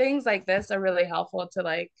things like this are really helpful to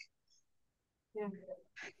like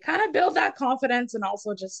kind of build that confidence, and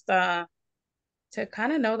also just to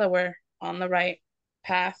kind of know that we're on the right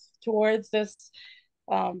path towards this.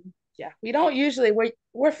 We don't usually,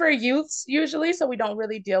 we're for youths usually, so we don't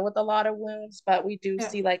really deal with a lot of wounds, but we do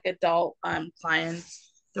see like adult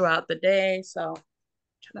clients throughout the day, so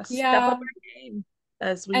trying to step up our game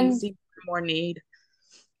as we see more need.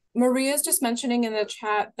 Maria's just mentioning in the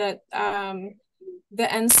chat that the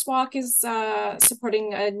NSSCoP is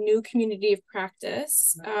supporting a new community of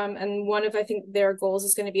practice, and one of, I think, their goals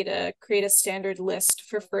is going to be to create a standard list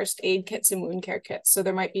for first aid kits and wound care kits, so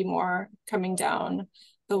there might be more coming down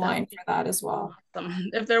the line for that as well.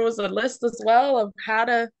 If there was a list as well of how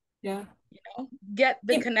to get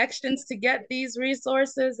the connections to get these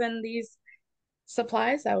resources and these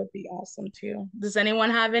supplies, that would be awesome too. Does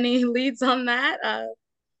anyone have any leads on that?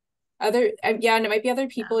 And it might be other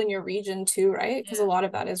people in your region too, right? Because a lot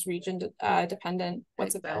of that is region dependent.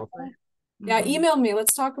 What's available? Yeah, email me.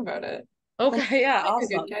 Let's talk about it. Okay,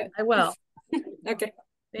 awesome. I will. Okay.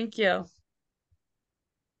 Thank you.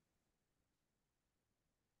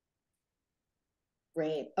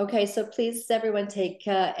 Great. Okay, so please everyone take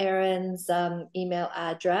Erin's email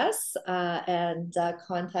address and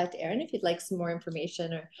contact Erin if you'd like some more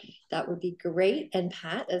information, or that would be great. And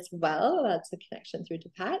Pat as well. That's a connection through to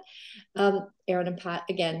Pat. Erin and Pat,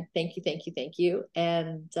 again, thank you.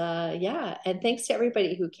 And and thanks to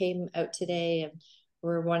everybody who came out today and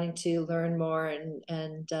were wanting to learn more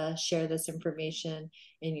and share this information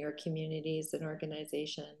in your communities and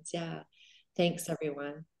organizations. Yeah, thanks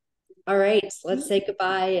everyone. All right, let's say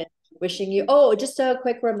goodbye and wishing you. Oh, just a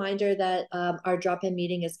quick reminder that our drop-in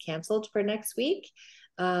meeting is canceled for next week.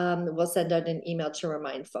 We'll send out an email to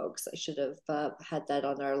remind folks. I should have had that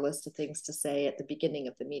on our list of things to say at the beginning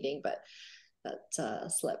of the meeting, but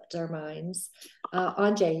that slipped our minds.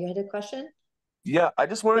 Anjay, you had a question? Yeah, I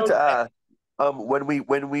just wanted to ask, when we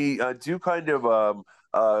do kind of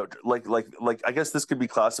like I guess this could be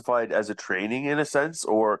classified as a training in a sense,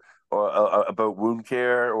 or about wound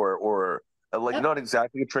care, or like not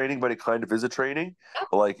exactly a training, but it kind of is a training,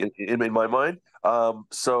 like in my mind.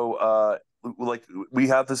 Like we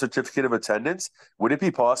have the certificate of attendance. Would it be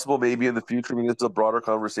possible maybe in the future, I mean, it's a broader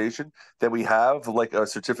conversation, that we have like a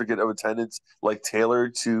certificate of attendance like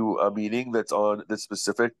tailored to a meeting that's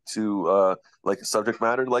specific to like a subject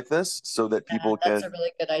matter like this, so that people that's a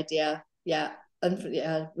really good idea. Yeah.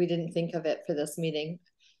 We didn't think of it for this meeting.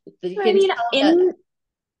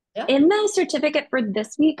 In the certificate for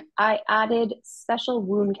this week, I added special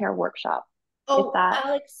wound care workshop. Oh,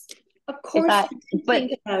 Alex, of course you didn't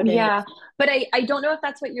think about it. Yeah, but I don't know if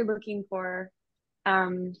that's what you're looking for.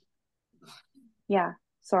 Yeah,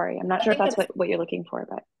 sorry, I'm not sure if that's what you're looking for,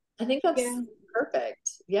 but I think that's perfect.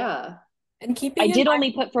 Yeah. And I did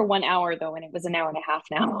only put for 1 hour though, and it was an hour and a half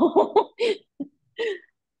now.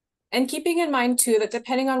 And keeping in mind too that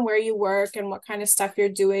depending on where you work and what kind of stuff you're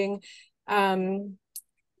doing,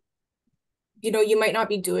 you might not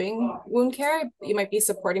be doing wound care. You might be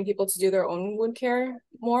supporting people to do their own wound care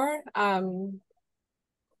more. So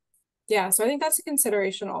I think that's a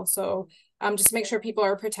consideration also. Just make sure people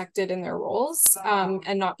are protected in their roles,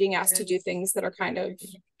 and not being asked to do things that are kind of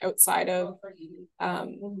outside of,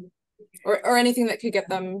 or anything that could get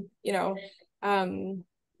them,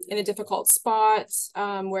 in a difficult spot,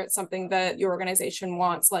 where it's something that your organization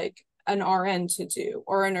wants, like an RN to do,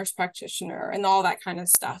 or a nurse practitioner, and all that kind of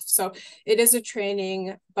stuff. So it is a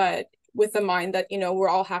training, but with the mind that, we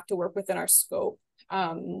all have to work within our scope.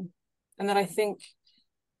 And that I think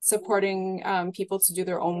supporting people to do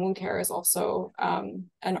their own wound care is also an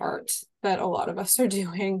art that a lot of us are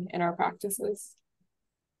doing in our practices.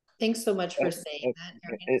 Thanks so much for saying that,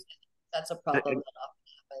 Erin. that's a problem that often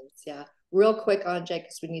happens. Yeah. Real quick on Jake,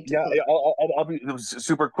 because we need to. Yeah, I'll be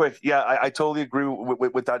super quick. Yeah, I totally agree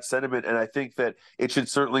with that sentiment, and I think that it should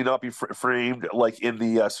certainly not be framed like in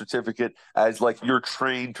the certificate as like you're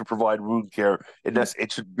trained to provide wound care.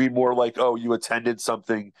 It should be more like, oh, you attended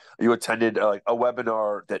something, you attended like a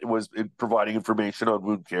webinar that was providing information on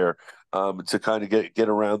wound care. To kind of get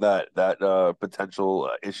around that potential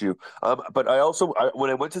issue. But when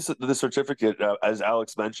I went to the certificate, as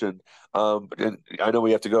Alex mentioned, and I know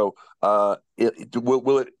we have to go.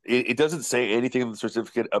 It doesn't say anything in the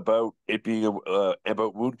certificate about it being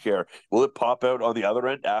about wound care. Will it pop out on the other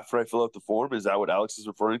end after I fill out the form? Is that what Alex is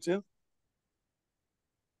referring to?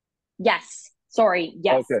 Yes. Sorry.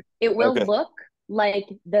 Yes. Okay. It will look like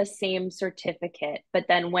the same certificate, but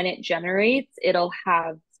then when it generates, it'll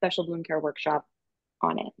have special wound care workshop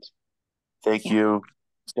on it. Thank you.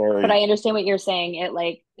 Sorry. But I understand what you're saying.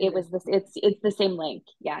 It's the same link.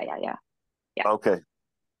 Yeah. Okay.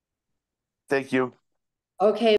 Thank you. Okay.